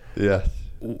 right? yes.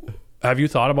 Have you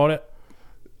thought about it?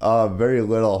 Very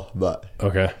little, but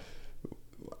Okay.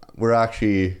 we're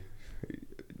actually,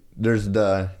 there's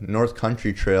the North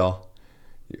Country Trail.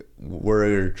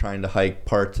 We're trying to hike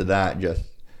parts of that, just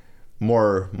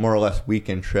more or less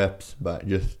weekend trips, but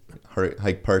just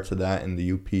hike parts of that in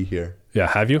the UP here. Yeah.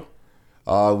 Have you?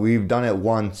 We've done it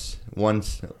once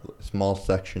small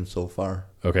section so far.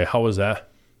 Okay. How was that?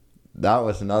 That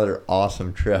was another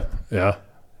awesome trip. Yeah.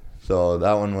 So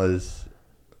that one was,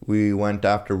 we went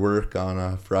after work on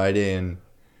a Friday and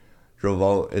drove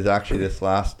out. It's actually this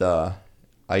last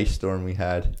ice storm we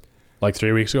had. Like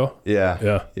 3 weeks ago?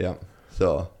 Yeah.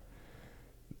 So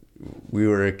we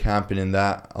were camping in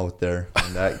that out there,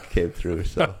 and that came through.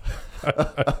 So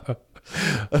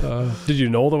Did you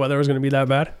know the weather was going to be that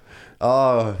bad?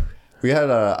 we had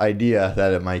an idea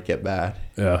that it might get bad.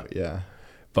 Yeah.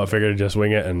 But I figured just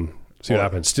wing it and see what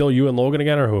happens. Still you and Logan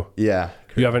again, or who? Yeah.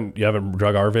 You haven't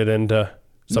drug Arvid into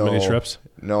some of these trips?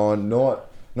 No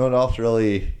one else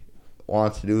really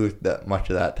wants to do that much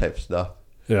of that type of stuff.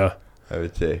 Yeah. I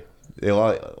would say a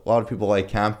lot of people like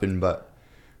camping, but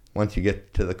once you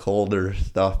get to the colder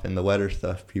stuff and the wetter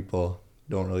stuff, people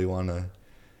don't really want to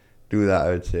do that,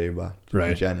 I would say, but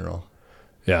in general.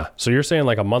 Yeah. So you're saying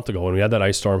like a month ago when we had that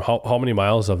ice storm, how many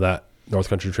miles of that North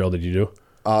Country Trail did you do?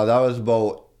 That was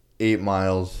about 8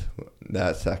 miles,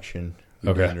 that section.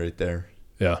 Okay. Right there.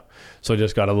 Yeah. So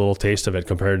just got a little taste of it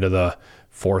compared to the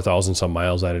 4,000 some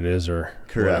miles that it is, or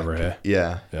correct. Whatever. Hey?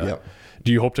 Yeah. Yep.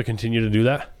 Do you hope to continue to do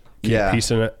that? Keep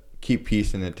piecing it? Keep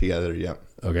piecing it together. Yep.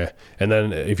 Okay. And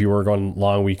then if you were going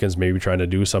long weekends, maybe trying to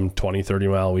do some 20, 30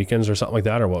 mile weekends or something like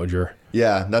that, or what would your...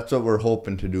 Yeah, that's what we're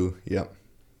hoping to do. Yep.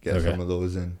 Get some of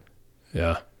those in.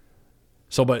 Yeah.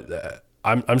 So, but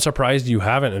I'm surprised you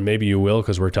haven't, and maybe you will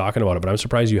because we're talking about it, but I'm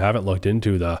surprised you haven't looked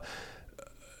into the...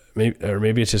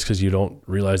 Maybe it's just because you don't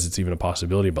realize it's even a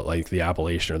possibility, but like the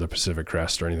Appalachian or the Pacific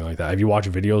Crest or anything like that. Have you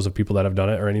watched videos of people that have done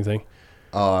it or anything?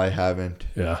 Oh, I haven't.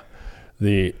 Yeah.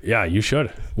 You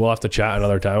should. We'll have to chat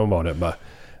another time about it. But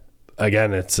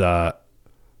again, it's, I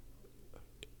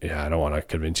don't want to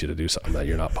convince you to do something that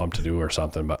you're not pumped to do or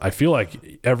something, but I feel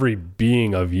like every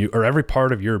being of you, or every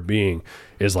part of your being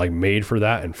is like made for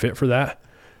that and fit for that.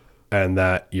 And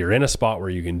that you're in a spot where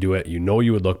you can do it. You know,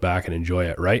 you would look back and enjoy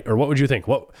it, right? Or what would you think?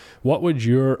 What would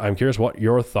I'm curious what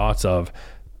your thoughts of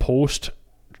post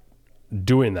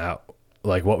doing that,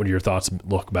 like what would your thoughts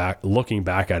looking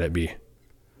back at it be?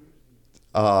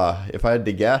 If I had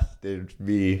to guess, it'd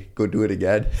be go do it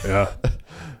again. Yeah.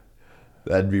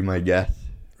 That'd be my guess.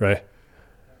 Right.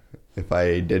 If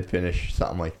I did finish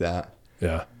something like that.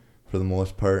 Yeah. For the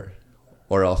most part.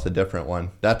 Or else a different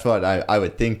one. That's what I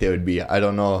would think they would be. I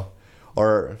don't know.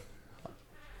 Or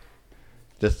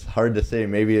just hard to say.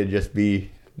 Maybe it'd just be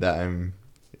that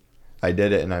I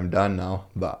did it and I'm done now.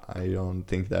 But I don't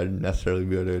think that'd necessarily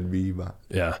be what it would be. But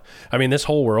yeah. I mean, this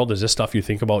whole world, is this stuff you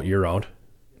think about year round?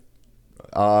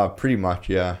 Pretty much,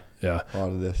 yeah. Yeah. A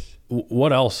lot of this.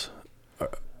 What else?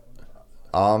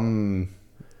 Like,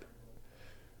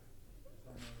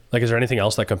 is there anything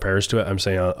else that compares to it? I'm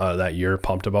saying that you're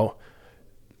pumped about?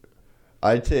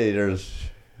 I'd say there's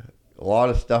a lot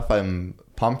of stuff I'm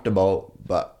pumped about,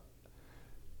 but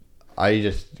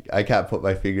I can't put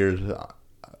my fingers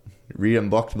reading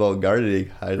books about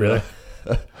gardening. I Really?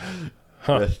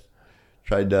 just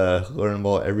tried to learn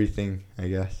about everything, I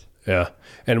guess. Yeah.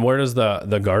 And where does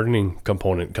the gardening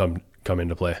component come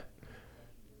into play?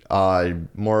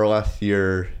 More or less,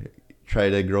 you're try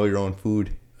to grow your own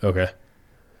food. Okay.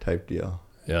 Type deal.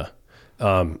 Yeah.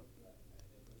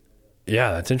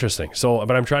 Yeah, that's interesting. So,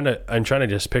 but I'm trying to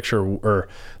just picture, or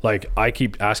like I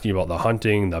keep asking you about the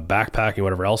hunting, the backpacking,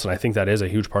 whatever else, and I think that is a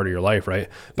huge part of your life, right?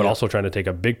 But also trying to take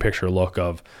a big picture look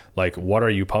of like, what are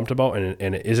you pumped about,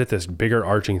 and is it this bigger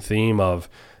arching theme of,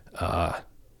 I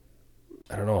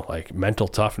don't know, like mental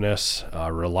toughness,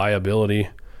 reliability,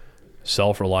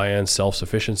 self-reliance,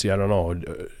 self-sufficiency? I don't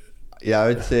know. Yeah, I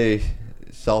would say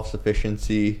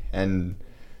self-sufficiency, and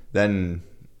then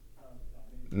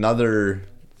another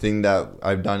thing that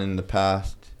I've done in the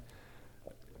past,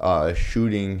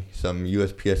 shooting some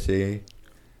USPSA,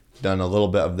 done a little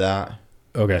bit of that.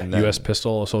 Okay, U.S.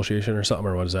 Pistol Association or something,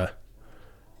 or what is that?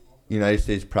 United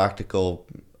States Practical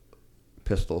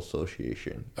Pistol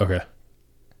Association. Okay.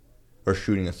 Or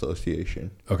Shooting Association.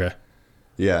 Okay.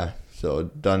 Yeah, so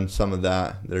done some of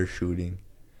that. They're shooting.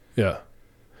 Yeah.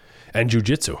 And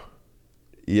jiu-jitsu.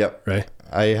 Yep. Right?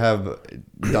 I have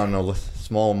done a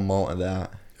small amount of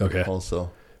that. Okay.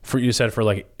 Also. You said for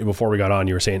like, before we got on,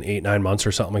 you were saying 8-9 months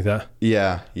or something like that?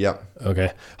 Yeah, yep.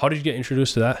 Okay. How did you get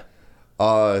introduced to that?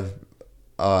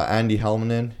 Andy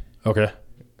Helmanen. Okay.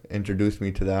 Introduced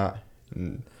me to that.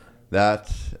 And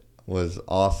that was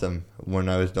awesome when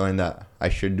I was doing that. I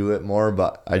should do it more,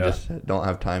 but I just don't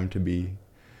have time to be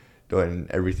doing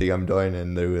everything I'm doing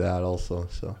and do that also.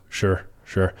 So Sure.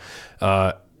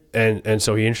 And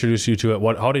so he introduced you to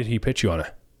it. How did he pitch you on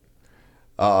it?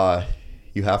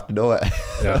 You have to do it.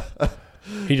 Yeah.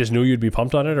 He just knew you'd be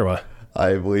pumped on it, or what?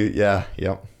 I believe, yeah,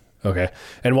 yep. Okay.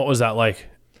 And what was that like?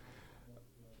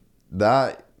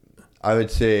 That, I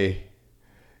would say,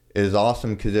 is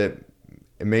awesome because it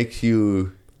makes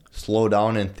you slow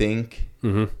down and think.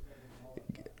 Mm-hmm.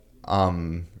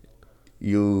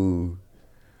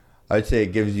 I'd say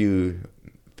it gives you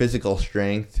physical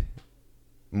strength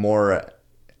more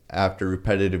after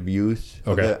repetitive use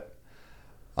of it.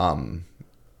 And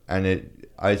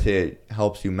I'd say it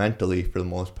helps you mentally for the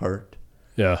most part.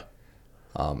 Yeah.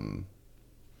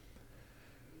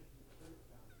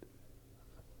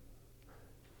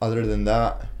 Other than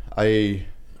that,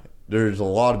 there's a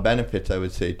lot of benefits, I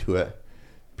would say, to it.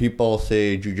 People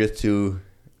say jiu-jitsu,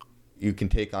 you can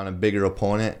take on a bigger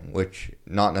opponent, which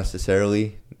not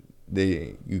necessarily.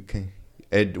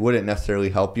 It wouldn't necessarily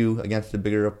help you against a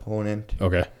bigger opponent.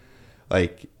 Okay.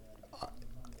 Like,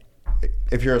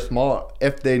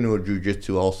 if they know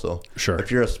jiu-jitsu also. Sure.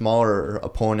 If you're a smaller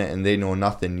opponent and they know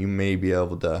nothing, you may be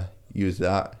able to use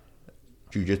that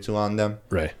jiu-jitsu on them.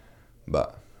 Right.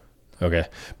 But. Okay.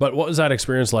 But what was that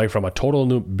experience like from a total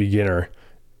new beginner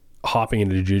hopping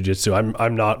into jiu-jitsu?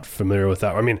 I'm not familiar with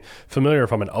that. I mean, familiar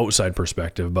from an outside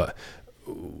perspective, but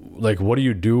like, what do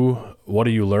you do? What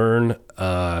do you learn?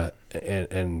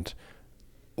 And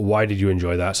why did you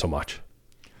enjoy that so much?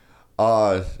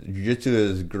 Jiu-jitsu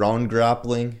is ground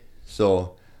grappling.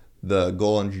 So the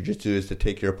goal in jiu-jitsu is to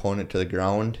take your opponent to the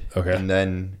ground. Okay. And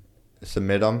then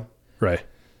submit them. Right.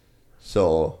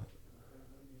 So,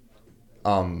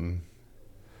 what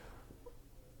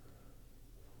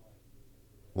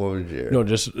was your... No,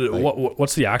 just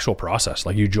what's the actual process?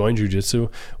 Like, you join jiu-jitsu.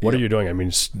 What are you doing? I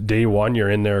mean, day one,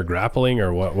 you're in there grappling,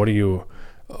 or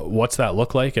what's that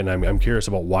look like? And I'm curious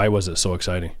about why was it so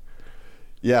exciting?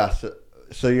 Yeah.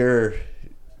 So you're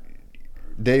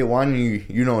day one,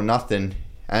 you know nothing,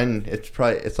 and it's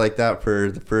like that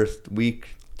for the first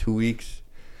week, 2 weeks,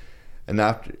 and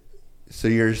after, so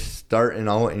you're starting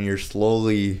out and you're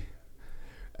slowly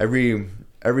every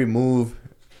move,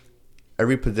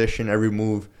 every position, every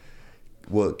move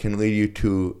can lead you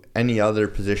to any other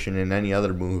position in any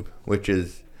other move, which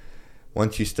is,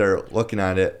 once you start looking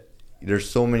at it, there's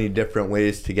so many different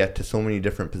ways to get to so many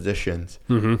different positions.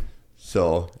 Mm-hmm.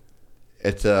 So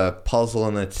it's a puzzle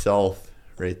in itself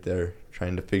right there,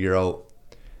 trying to figure out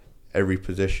every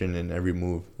position and every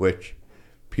move, which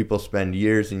people spend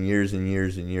years and years and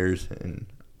years and years, and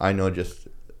I know just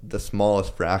the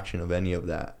smallest fraction of any of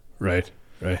that. Right.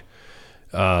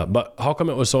 But how come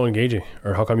it was so engaging,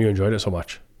 or how come you enjoyed it so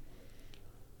much?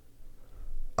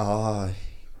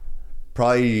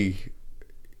 Probably,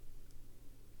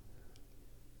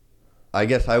 I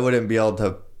guess I wouldn't be able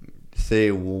to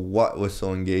say what was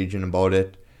so engaging about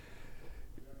it.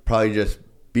 Probably just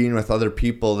being with other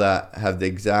people that have the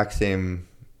exact same,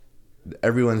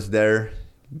 everyone's there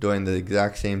doing the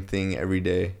exact same thing every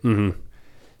day. Mm-hmm.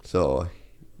 So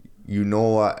you know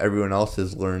what everyone else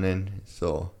is learning.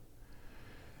 So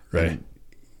right.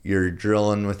 you're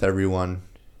drilling with everyone.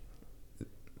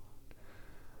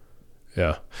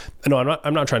 Yeah. No,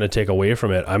 I'm not trying to take away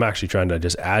from it. I'm actually trying to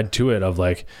just add to it of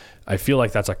like, I feel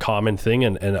like that's a common thing,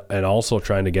 and also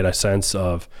trying to get a sense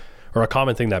of, or a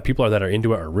common thing that people that are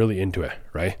into it are really into it,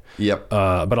 right? Yep.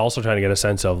 But also trying to get a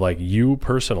sense of like you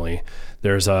personally,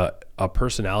 there's a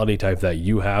personality type that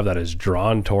you have that is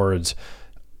drawn towards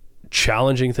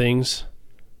challenging things,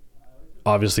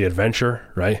 obviously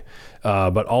adventure, right?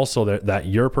 But also that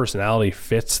your personality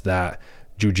fits that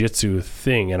jiu-jitsu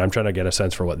thing, and I'm trying to get a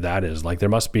sense for what that is. Like there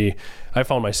must be, I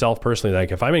found myself personally,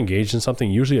 like if I'm engaged in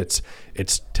something, usually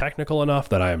it's technical enough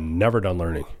that I am never done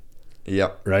learning.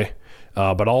 Yep. Right.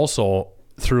 But also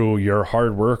through your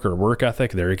hard work or work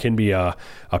ethic, there can be a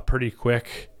pretty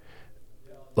quick,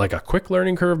 like a quick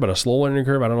learning curve, but a slow learning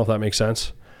curve. I don't know if that makes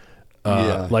sense.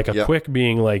 Like a quick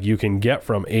being like you can get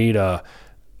from A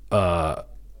to,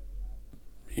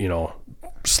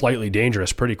 slightly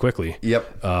dangerous pretty quickly.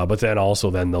 Yep. But then also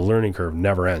then the learning curve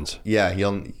never ends. Yeah.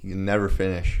 You'll never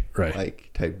finish. Right. Like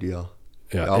type deal.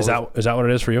 Yeah. Always, Is that what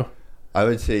it is for you? I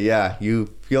would say, yeah,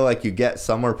 you feel like you get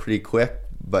somewhere pretty quick,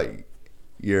 but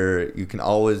there's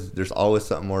always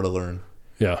something more to learn.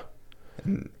 Yeah.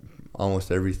 And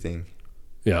almost everything.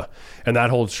 Yeah. And that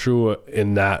holds true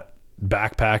in that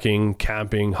backpacking,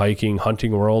 camping, hiking,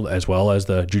 hunting world, as well as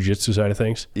the jiu-jitsu side of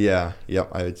things. Yeah. Yep.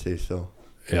 I would say so.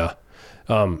 Yeah.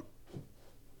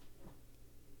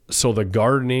 So the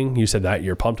gardening, you said that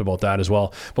you're pumped about that as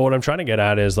well. But what I'm trying to get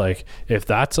at is like, if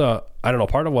that's I don't know,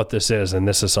 part of what this is, and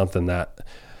this is something that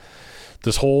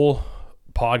this whole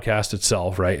podcast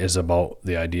itself, right, is about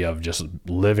the idea of just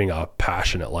living a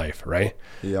passionate life, right?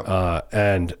 Yeah.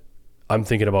 And I'm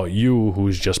thinking about you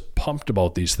who's just pumped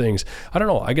about these things. I don't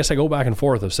know. I guess I go back and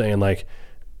forth of saying like,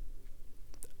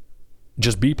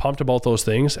 just be pumped about those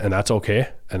things and that's okay.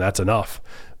 And that's enough.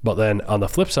 But then on the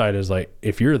flip side is like,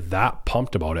 if you're that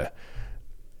pumped about it,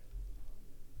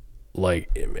 like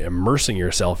immersing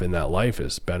yourself in that life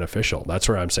is beneficial. That's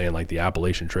where I'm saying like the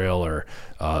Appalachian Trail or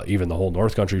even the whole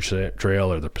North Country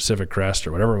Trail or the Pacific Crest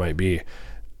or whatever it might be,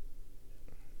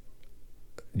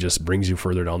 just brings you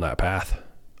further down that path,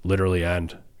 literally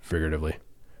and figuratively.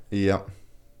 Yep.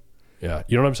 Yeah.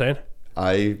 You know what I'm saying?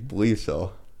 I believe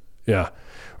so. Yeah.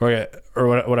 Okay. Or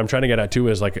what I'm trying to get at too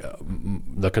is like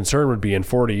the concern would be in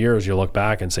 40 years, you'll look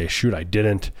back and say, shoot, I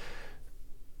didn't,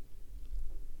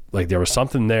 like there was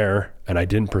something there and I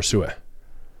didn't pursue it.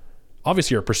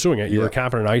 Obviously you're pursuing it. You were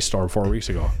camping in an ice storm 4 weeks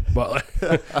ago, but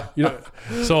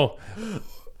so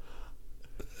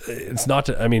it's not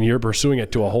you're pursuing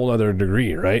it to a whole other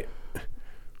degree, right?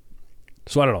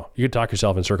 So I don't know. You could talk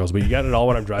yourself in circles, but you get it all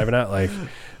what I'm driving at. Like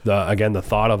the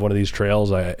thought of one of these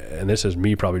trails, and this is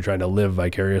me probably trying to live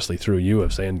vicariously through you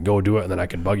of saying, go do it. And then I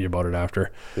can bug you about it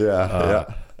after.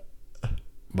 Yeah.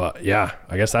 But yeah,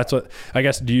 I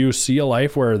guess do you see a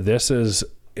life where this is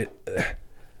it?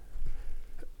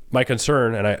 My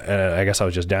concern, and I guess I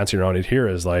was just dancing around it here,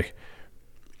 is like,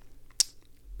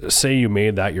 say you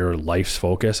made that your life's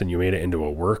focus and you made it into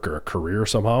a work or a career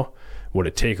somehow, would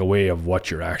it take away of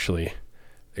what you're actually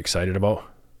excited about?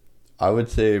 I would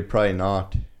say probably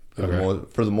not.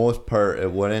 For the most part,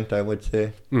 it wouldn't, I would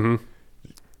say. Mm-hmm.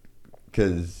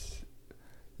 Because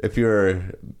if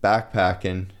you're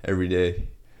backpacking every day,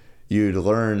 you'd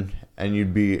learn, and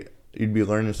you'd be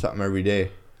learning something every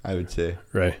day, I would say.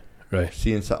 Right.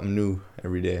 Seeing something new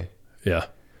every day. Yeah.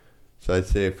 So I'd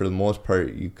say for the most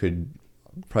part, you could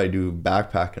probably do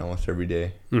backpacking almost every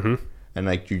day. Mm-hmm. And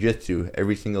like jiu-jitsu,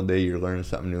 every single day you're learning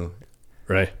something new.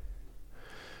 Right.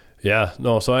 Yeah.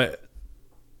 No, so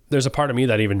there's a part of me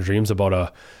that even dreams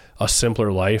about a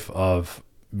simpler life of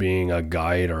being a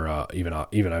guide, or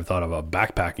even I've thought of a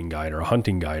backpacking guide or a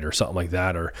hunting guide or something like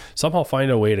that, or somehow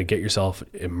find a way to get yourself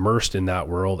immersed in that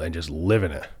world and just live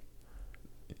in it.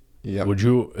 Yeah.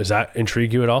 Does that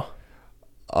intrigue you at all?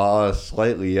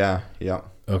 Slightly, yeah. Yeah.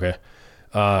 Okay.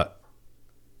 I'm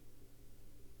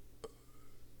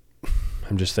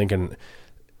just thinking,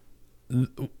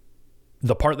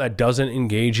 the part that doesn't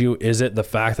engage you, is it the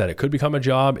fact that it could become a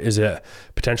job? Is it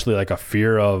potentially like a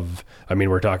fear of,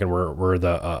 we're talking, we're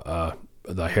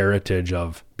the heritage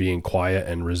of being quiet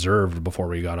and reserved before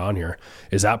we got on here.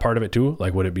 Is that part of it too?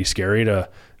 Like, would it be scary to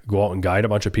go out and guide a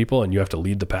bunch of people and you have to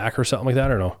lead the pack or something like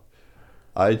that, or no?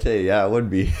 I'd say, yeah, it would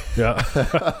be. Yeah.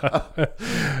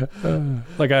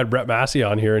 Like I had Brett Massey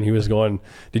on here and he was going,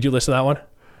 did you listen to that one?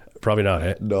 Probably not.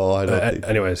 Eh? No, I don't think so.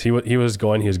 Anyways, he was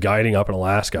guiding up in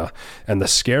Alaska, and the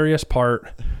scariest part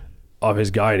of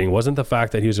his guiding wasn't the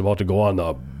fact that he was about to go on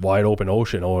the wide open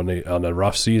ocean on the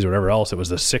rough seas or whatever else. It was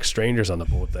the 6 strangers on the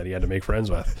boat that he had to make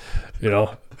friends with.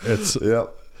 It's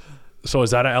yep. So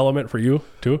is that an element for you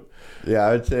too? Yeah,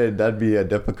 I would say that'd be a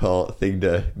difficult thing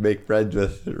to make friends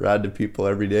with random people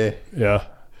every day. Yeah.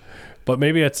 But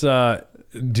maybe it's, do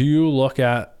you look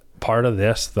at part of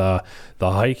this, the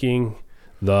hiking,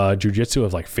 the jujitsu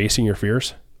of like facing your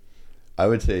fears? I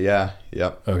would say, yeah.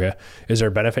 Yep. Okay. Is there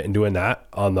a benefit in doing that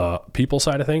on the people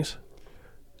side of things?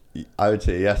 I would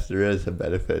say, yes, there is a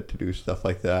benefit to do stuff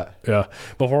like that. Yeah.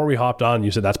 Before we hopped on, you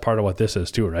said that's part of what this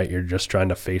is too, right? You're just trying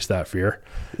to face that fear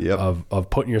of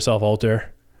putting yourself out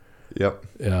there. Yep.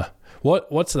 Yeah.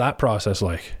 What's that process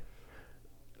like?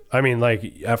 I mean,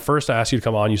 like at first I asked you to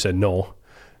come on, you said no.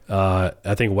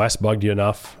 I think Wes bugged you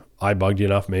enough. I bugged you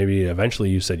enough. Maybe eventually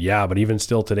you said, yeah, but even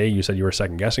still today, you said you were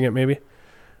second guessing it maybe.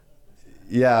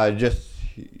 Yeah. Just,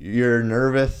 you're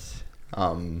nervous.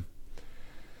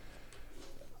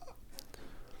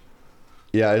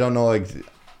 Yeah, I don't know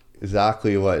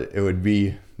exactly what it would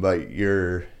be, but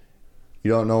you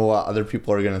don't know what other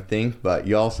people are gonna think, but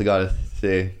you also gotta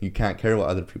say you can't care what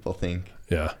other people think.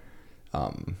 Yeah.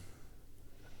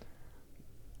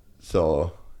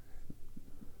 So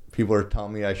people are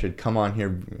telling me I should come on here,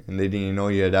 and they didn't even know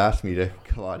you had asked me to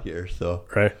come on here. So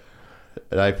right.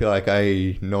 And I feel like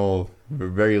I know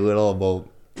very little about.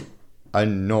 I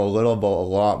know a little about a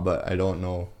lot, but I don't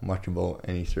know much about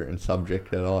any certain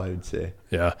subject at all, I would say.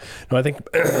 Yeah. No, I think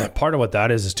part of what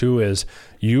that is too is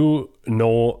you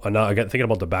know enough, again, thinking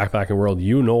about the backpacking world,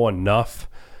 you know enough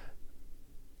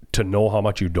to know how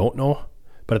much you don't know.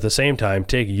 But at the same time,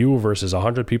 take you versus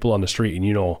 100 people on the street and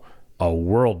you know a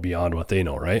world beyond what they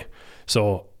know, right?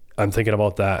 So I'm thinking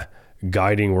about that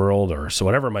guiding world or so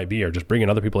whatever it might be, or just bringing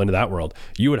other people into that world.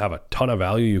 You would have a ton of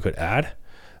value you could add.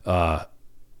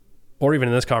 Or even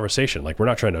in this conversation, like we're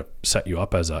not trying to set you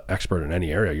up as an expert in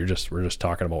any area. We're just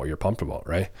talking about what you're pumped about,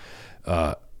 right?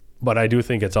 But I do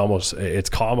think it's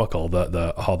comical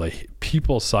how the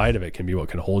people side of it can be what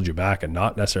can hold you back, and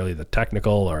not necessarily the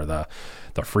technical or the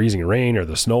freezing rain or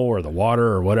the snow or the water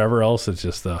or whatever else. It's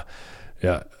just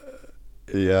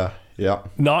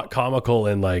not comical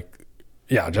in like,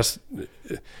 yeah, just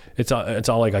it's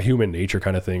all like a human nature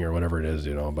kind of thing or whatever it is,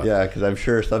 you know. But yeah, because I'm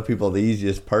sure some people the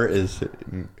easiest part is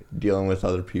dealing with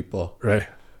other people. Right.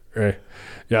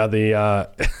 Yeah.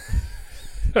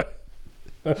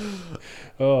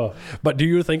 Oh, but do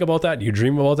you think about that? Do you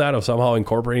dream about that, of somehow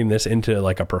incorporating this into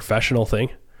like a professional thing?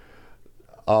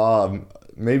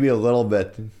 Maybe a little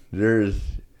bit.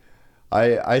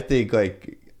 I think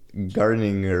like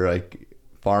gardening or like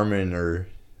farming or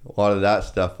a lot of that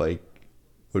stuff like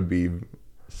would be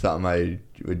something I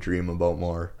would dream about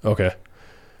more. Okay.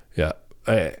 Yeah.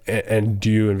 And do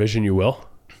you envision you will?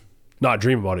 Not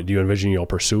dream about it. Do you envision you'll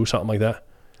pursue something like that?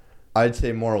 I'd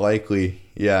say more likely,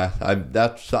 yeah.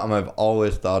 That's something I've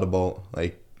always thought about,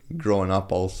 like growing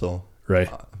up also.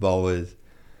 Right. I've always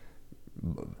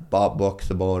bought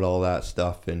books about all that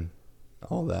stuff and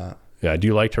all that. Yeah. Do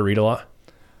you like to read a lot?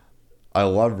 I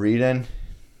love reading.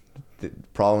 The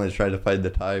problem is trying to find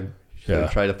the time. So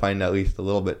try to find at least a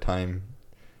little bit time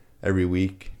every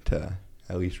week to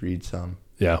at least read some.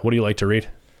 Yeah. What do you like to read?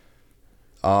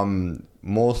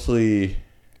 Mostly,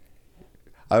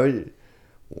 I would.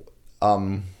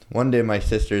 One day my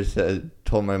sister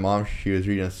told my mom she was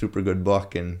reading a super good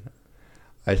book, and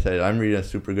I said I'm reading a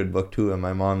super good book too, and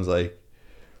my mom's like,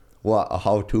 "What, a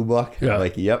how-to book?" Yeah. I'm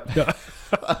like, "Yep." Yeah.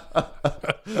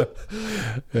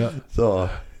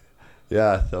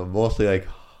 Yeah. So mostly like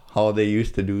how they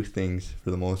used to do things for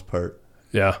the most part.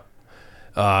 Yeah.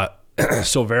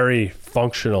 So very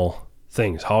functional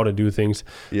things, how to do things,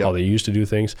 how they used to do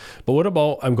things. But what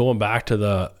about, I'm going back to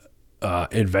the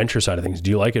adventure side of things. Do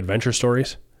you like adventure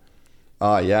stories?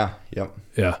 Yeah. Yep.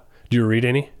 Yeah. Do you read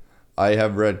any? I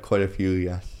have read quite a few,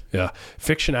 yes. Yeah.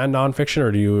 Fiction and nonfiction,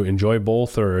 or do you enjoy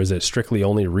both, or is it strictly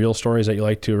only real stories that you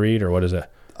like to read, or what is it?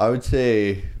 I would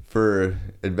say for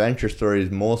adventure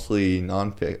stories, mostly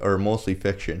mostly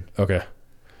fiction. Okay.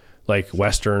 Like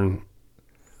Western.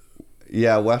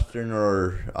 Yeah, Western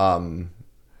or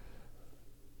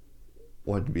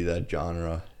what would be that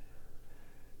genre?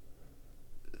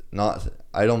 Not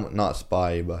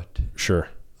spy, but sure.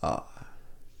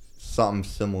 Something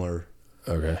similar.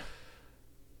 Okay.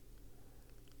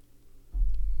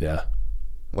 Yeah.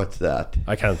 What's that?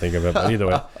 I can't think of it, but either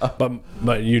way.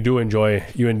 But you do enjoy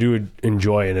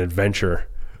an adventure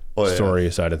story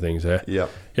side of things, eh? Yeah.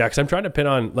 Yeah, because I'm trying to pin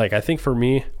on, like, I think for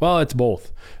me, well, it's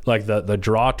both. Like the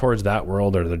draw towards that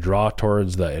world or the draw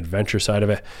towards the adventure side of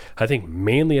it. I think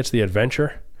mainly it's the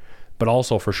adventure, but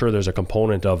also for sure there's a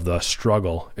component of the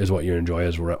struggle is what you enjoy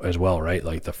as well, right?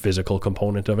 Like the physical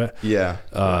component of it. Yeah.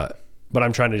 But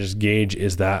I'm trying to just gauge,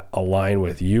 is that aligned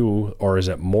with you, or is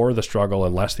it more the struggle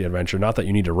and less the adventure? Not that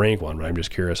you need to rank one, but I'm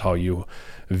just curious how you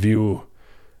view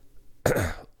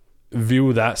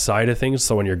that side of things.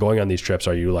 So when you're going on these trips,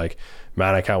 are you like,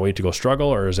 man, I can't wait to go struggle,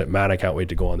 or is it, man, I can't wait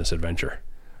to go on this adventure?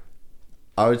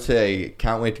 I would say,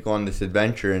 can't wait to go on this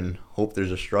adventure and hope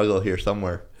there's a struggle here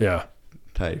somewhere. Yeah.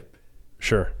 Type.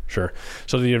 Sure.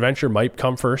 So the adventure might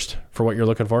come first for what you're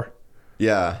looking for?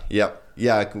 Yeah. Yep.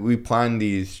 Yeah. We plan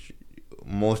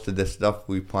most of this stuff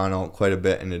we plan out quite a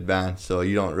bit in advance, so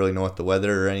you don't really know what the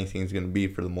weather or anything is going to be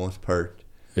for the most part.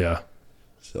 Yeah.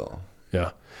 So.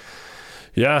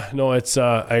 Yeah. No, it's,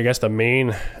 I guess the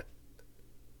main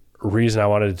reason I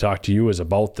wanted to talk to you is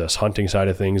about this hunting side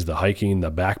of things, the hiking,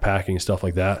 the backpacking, stuff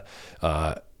like that.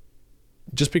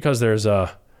 Just because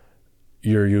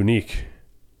you're unique.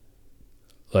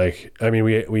 Like, I mean,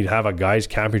 we'd have a guy's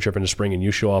camping trip in the spring and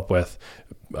you show up with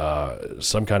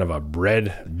some kind of a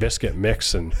bread biscuit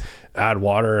mix and add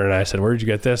water. And I said, where did you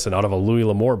get this? And out of a Louis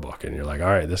L'Amour book. And you're like, all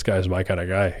right, this guy's my kind of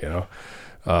guy, you know?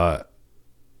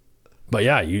 But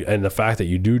yeah, and the fact that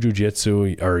you do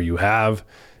jujitsu, or you have,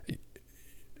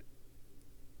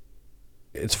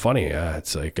 it's funny.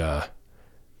 It's like, I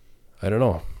don't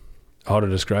know how to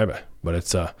describe it, but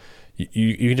it's,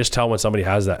 you can just tell when somebody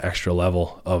has that extra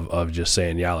level of just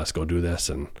saying, yeah, let's go do this,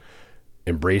 and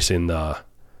embracing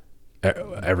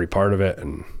every part of it.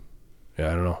 And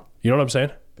yeah, I don't know. You know what I'm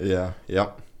saying? Yeah.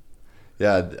 Yep.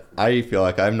 Yeah. I feel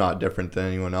like I'm not different than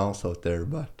anyone else out there,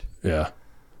 but yeah.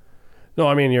 No,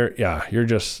 I mean, you're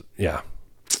just, yeah.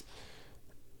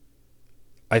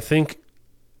 I think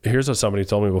here's what somebody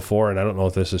told me before, and I don't know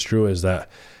if this is true, is that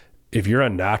if you're a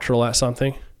natural at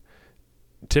something,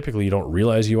 typically you don't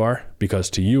realize you are, because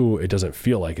to you, it doesn't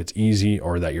feel like it's easy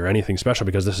or that you're anything special,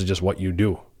 because this is just what you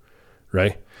do.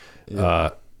 Right. Yeah.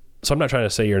 So I'm not trying to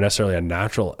say you're necessarily a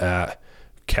natural at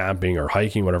camping or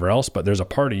hiking, whatever else, but there's a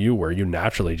part of you where you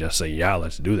naturally just say, yeah,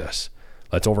 let's do this.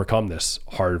 Let's overcome this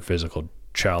hard physical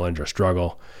challenge or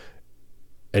struggle.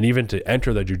 And even to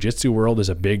enter the jiu-jitsu world is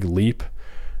a big leap,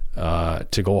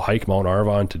 to go hike Mount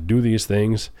Arvon, to do these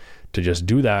things, to just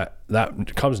do that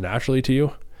comes naturally to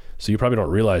you. So you probably don't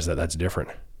realize that that's different.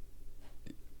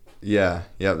 Yeah.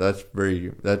 That'd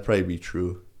probably be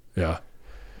true. Yeah.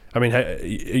 I mean,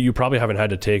 you probably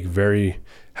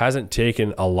hasn't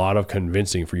taken a lot of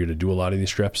convincing for you to do a lot of these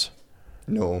trips.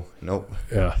 No, nope.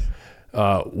 Yeah.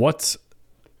 What's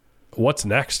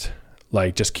next?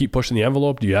 Like, just keep pushing the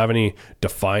envelope. Do you have any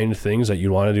defined things that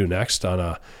you want to do next on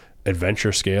a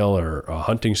adventure scale or a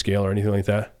hunting scale or anything like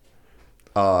that?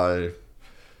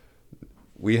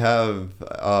 We have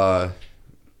a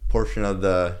portion of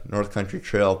the North Country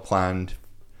Trail planned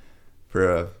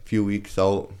for a few weeks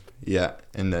out. Yeah,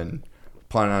 and then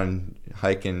plan on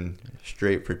hiking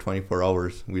straight for 24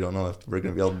 hours. We don't know if we're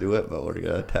going to be able to do it, but we're going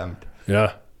to attempt.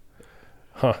 Yeah.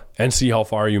 Huh. And see how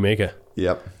far you make it.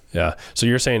 Yep. Yeah. So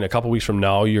you're saying a couple weeks from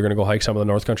now, you're going to go hike some of the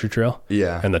North Country Trail?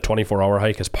 Yeah. And the 24-hour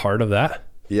hike is part of that?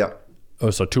 Yep.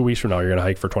 Oh, so 2 weeks from now, you're going to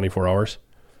hike for 24 hours?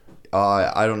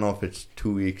 I don't know if it's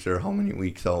 2 weeks or how many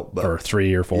weeks out, but or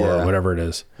 3 or 4 or whatever it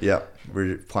is. Yeah.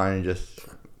 We're planning just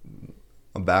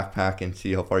a backpack and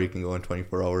see how far you can go in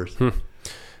 24 hours.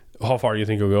 How far do you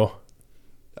think you'll go?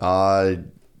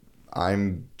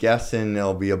 I'm guessing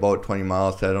it'll be about 20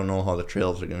 miles. I don't know how the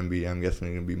trails are going to be. I'm guessing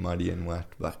they're going to be muddy and wet,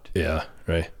 but yeah,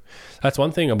 right. That's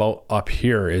one thing about up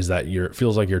here, is that it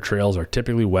feels like your trails are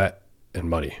typically wet and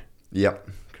muddy. Yep,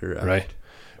 correct. Right.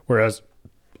 Whereas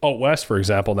out west, for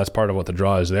example, and that's part of what the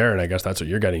draw is there, and I guess that's what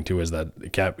you're getting to, is that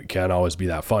it can't always be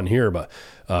that fun here, but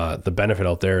the benefit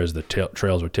out there is the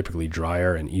trails are typically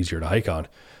drier and easier to hike on.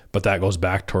 But that goes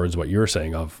back towards what you're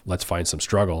saying of, let's find some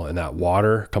struggle, and that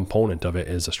water component of it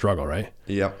is a struggle, right?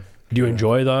 Yep. Do you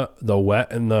enjoy the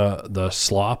wet and the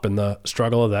slop and the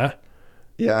struggle of that?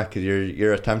 Yeah, because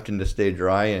you're attempting to stay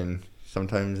dry, and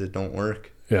sometimes it don't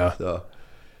work. Yeah. So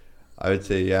I would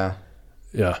say, yeah.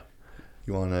 Yeah.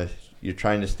 You're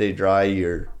trying to stay dry.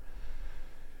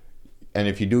 And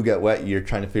if you do get wet, you're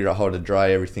trying to figure out how to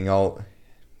dry everything out,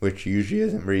 which usually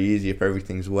isn't very easy if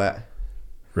everything's wet.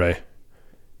 Right.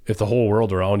 If the whole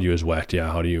world around you is wet,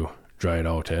 yeah, how do you dry it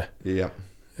out, eh? Yeah.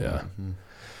 Yeah. Mm-hmm.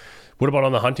 What about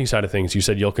on the hunting side of things? You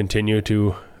said you'll continue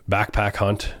to backpack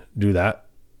hunt, do that.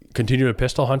 Continue to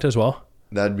pistol hunt as well?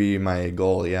 That'd be my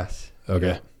goal, yes.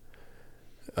 Okay.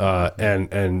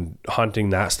 And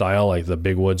hunting that style, like the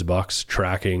big woods bucks,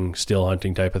 tracking, still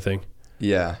hunting type of thing?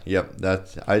 Yeah. Yep.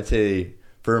 I'd say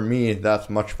for me, that's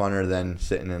much funner than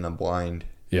sitting in a blind.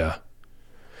 Yeah.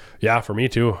 Yeah, for me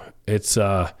too. It's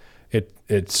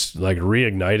like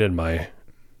reignited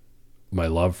my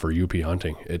love for UP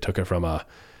hunting. It took it from a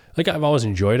like I've always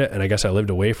enjoyed it, and I guess I lived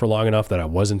away for long enough that I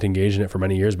wasn't engaged in it for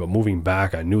many years, but moving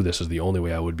back, I knew this is the only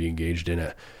way I would be engaged in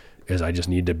it, is I just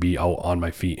need to be out on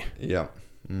my feet. Yeah.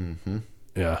 Mm-hmm.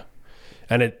 Yeah.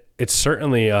 And it's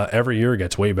certainly every year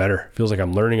gets way better. Feels like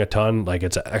I'm learning a ton. Like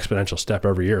it's an exponential step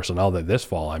every year. So now that this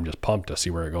fall, I'm just pumped to see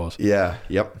where it goes. Yeah.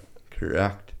 Yep.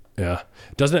 Correct. Yeah.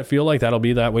 Doesn't it feel like that'll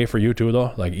be that way for you too,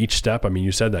 though? Like each step, I mean,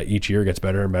 you said that each year gets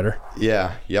better and better.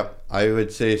 Yeah. Yep. I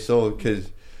would say so,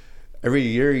 because every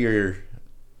year you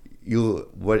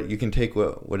can take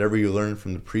whatever you learned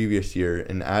from the previous year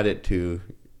and add it to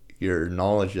your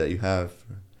knowledge that you have,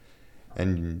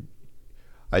 and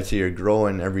I'd say you're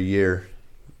growing every year,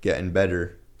 getting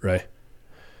better. Right.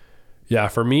 Yeah.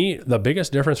 For me, the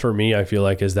biggest difference for me, I feel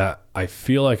like, is that I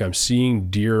feel like I'm seeing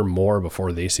deer more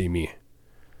before they see me.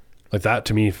 Like that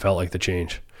to me felt like the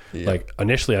change. Yeah. Like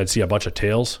initially I'd see a bunch of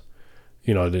tails,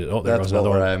 there That's was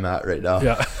another where one. I'm at right now.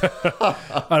 Yeah.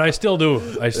 And I still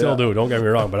do. Don't get me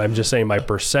wrong, but I'm just saying my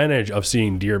percentage of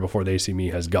seeing deer before they see me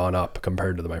has gone up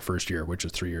compared to my first year, which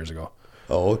is 3 years ago.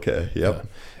 Oh, okay. Yep. Yeah.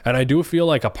 And I do feel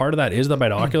like a part of that is the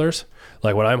binoculars.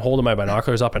 Like when I'm holding my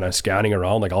binoculars up and I'm scanning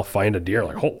around, like I'll find a deer,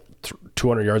 like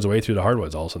 200 yards away through the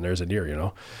hardwoods, all of a sudden there's a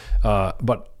deer,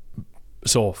 but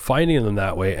so finding them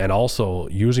that way, and also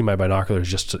using my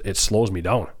binoculars, it slows me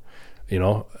down.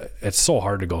 It's so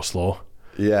hard to go slow.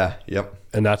 Yeah. Yep.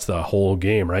 And that's the whole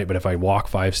game, right? But if I walk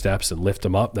 5 steps and lift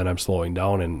them up, then I'm slowing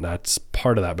down, and that's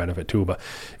part of that benefit too. But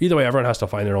either way, everyone has to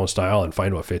find their own style and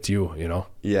find what fits you,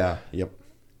 Yeah. Yep.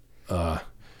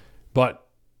 But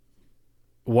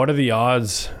what are the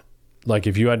odds, like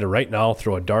if you had to right now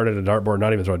throw a dart at a dartboard,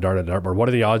 not even throw a dart at a dartboard, what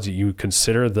are the odds that you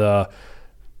consider the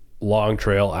Long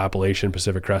Trail, Appalachian,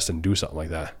 Pacific Crest and do something like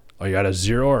that? Are you at a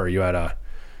 0 or are you at a...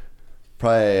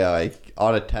 Probably like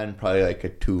out of 10, probably like a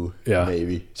 2,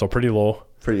 maybe. So pretty low.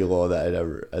 Pretty low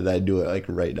that I'd do it like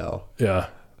right now. Yeah.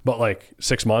 But like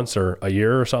 6 months or a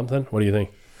year or something? What do you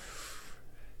think?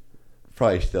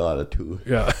 Probably still at a 2.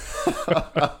 Yeah.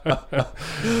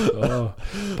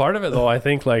 Part of it though, I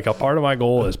think like a part of my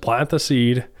goal is plant the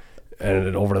seed,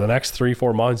 and over the next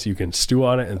 3-4 months you can stew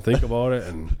on it and think about it,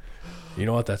 and you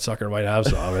know what, that sucker might have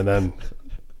some, and then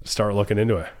start looking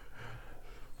into it.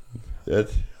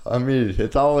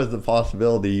 It's always the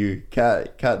possibility. You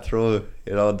can't throw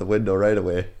it out the window right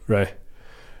away. Right.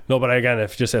 No, but again,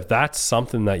 if that's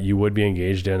something that you would be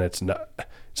engaged in, it's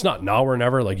not now or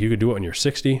never. Like you could do it when you're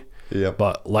 60. Yeah.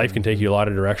 But life can take you a lot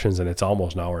of directions, and it's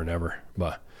almost now or never.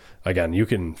 But again, you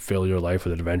can fill your life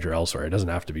with adventure elsewhere. It doesn't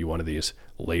have to be one of these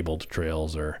labeled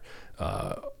trails or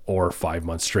 5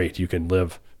 months straight. You can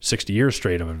live 60 years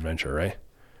straight of adventure, right?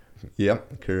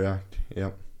 Yep. Correct.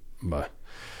 Yep. But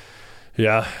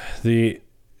yeah,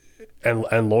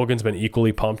 and Logan's been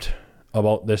equally pumped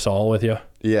about this all with you.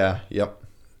 Yeah. Yep.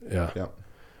 Yeah.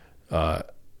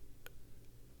 Yep.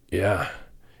 Yeah.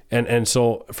 And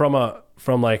so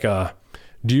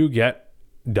do you get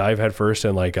dive head first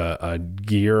in like a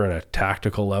gear and a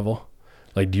tactical level?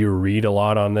 Like, do you read a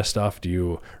lot on this stuff? Do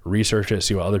you research it,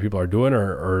 see what other people are doing,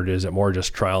 or is it more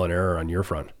just trial and error on your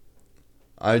front?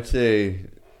 I'd say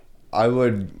I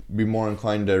would be more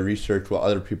inclined to research what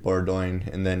other people are doing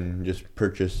and then just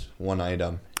purchase one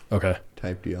item. Okay.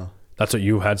 Type deal. That's what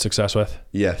you had success with?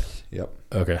 Yes. Yep.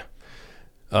 Okay.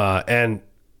 And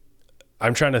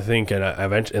I'm trying to think, and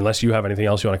unless you have anything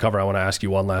else you want to cover, I want to ask you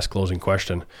one last closing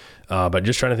question. But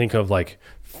just trying to think of like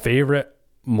favorite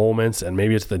moments, and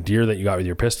maybe it's the deer that you got with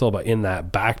your pistol, but in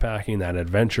that backpacking, that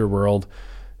adventure world,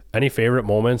 any favorite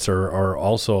moments, or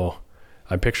also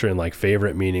I'm picturing like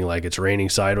favorite meaning like it's raining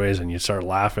sideways and you start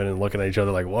laughing and looking at each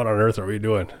other like, what on earth are we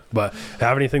doing? But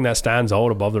have anything that stands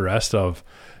out above the rest of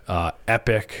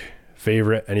epic,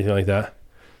 favorite, anything like that?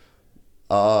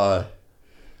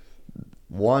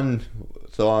 When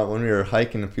we were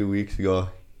hiking a few weeks ago,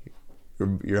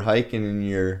 you're hiking and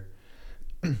your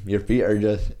feet are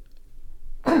just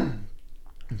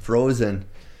frozen.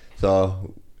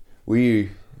 So we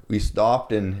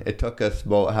stopped, and it took us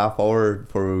about a half hour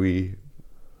before we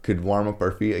could warm up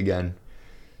our feet again.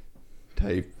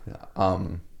 I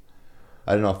don't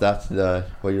know if that's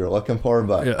what you were looking for,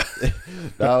 but yeah.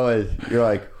 You're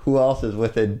like, who else is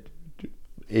within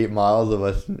 8 miles of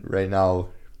us right now?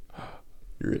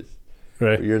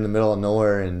 You're in the middle of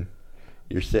nowhere, and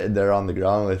you're sitting there on the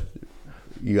ground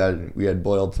we had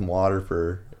boiled some water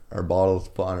for our bottles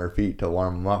to put on our feet to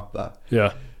warm them up. But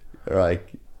yeah, you're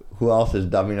like, who else is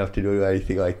dumb enough to do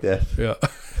anything like this? Yeah.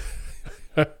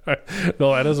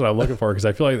 No, that is what I'm looking for, because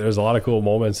I feel like there's a lot of cool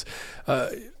moments.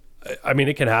 I mean,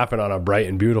 it can happen on a bright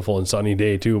and beautiful and sunny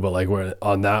day too, but like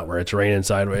where it's raining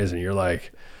sideways and you're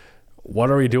like, what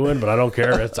are we doing? But I don't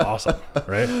care. It's awesome,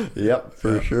 right? Yep,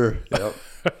 for sure. Yep.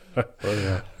 Oh,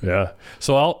 yeah. Yeah.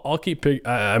 So I'll keep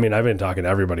I mean, I've been talking to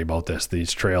everybody about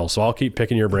these trails. So I'll keep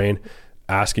picking your brain,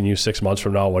 asking you 6 months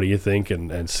from now, what do you think?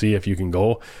 And see if you can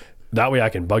go. That way I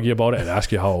can bug you about it and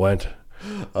ask you how it went.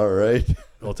 All right.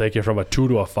 We'll take you from a 2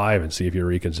 to a 5 and see if you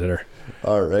reconsider.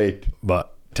 All right.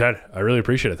 But Ted, I really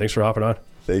appreciate it. Thanks for hopping on.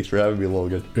 Thanks for having me,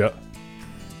 Logan. Yeah.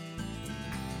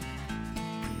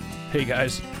 Hey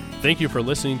guys, thank you for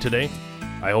listening today.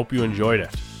 I hope you enjoyed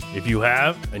it. If you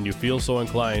have and you feel so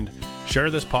inclined, share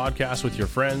this podcast with your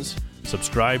friends,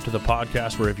 subscribe to the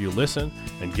podcast wherever you listen,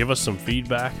 and give us some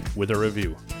feedback with a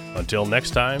review. Until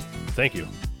next time, thank you.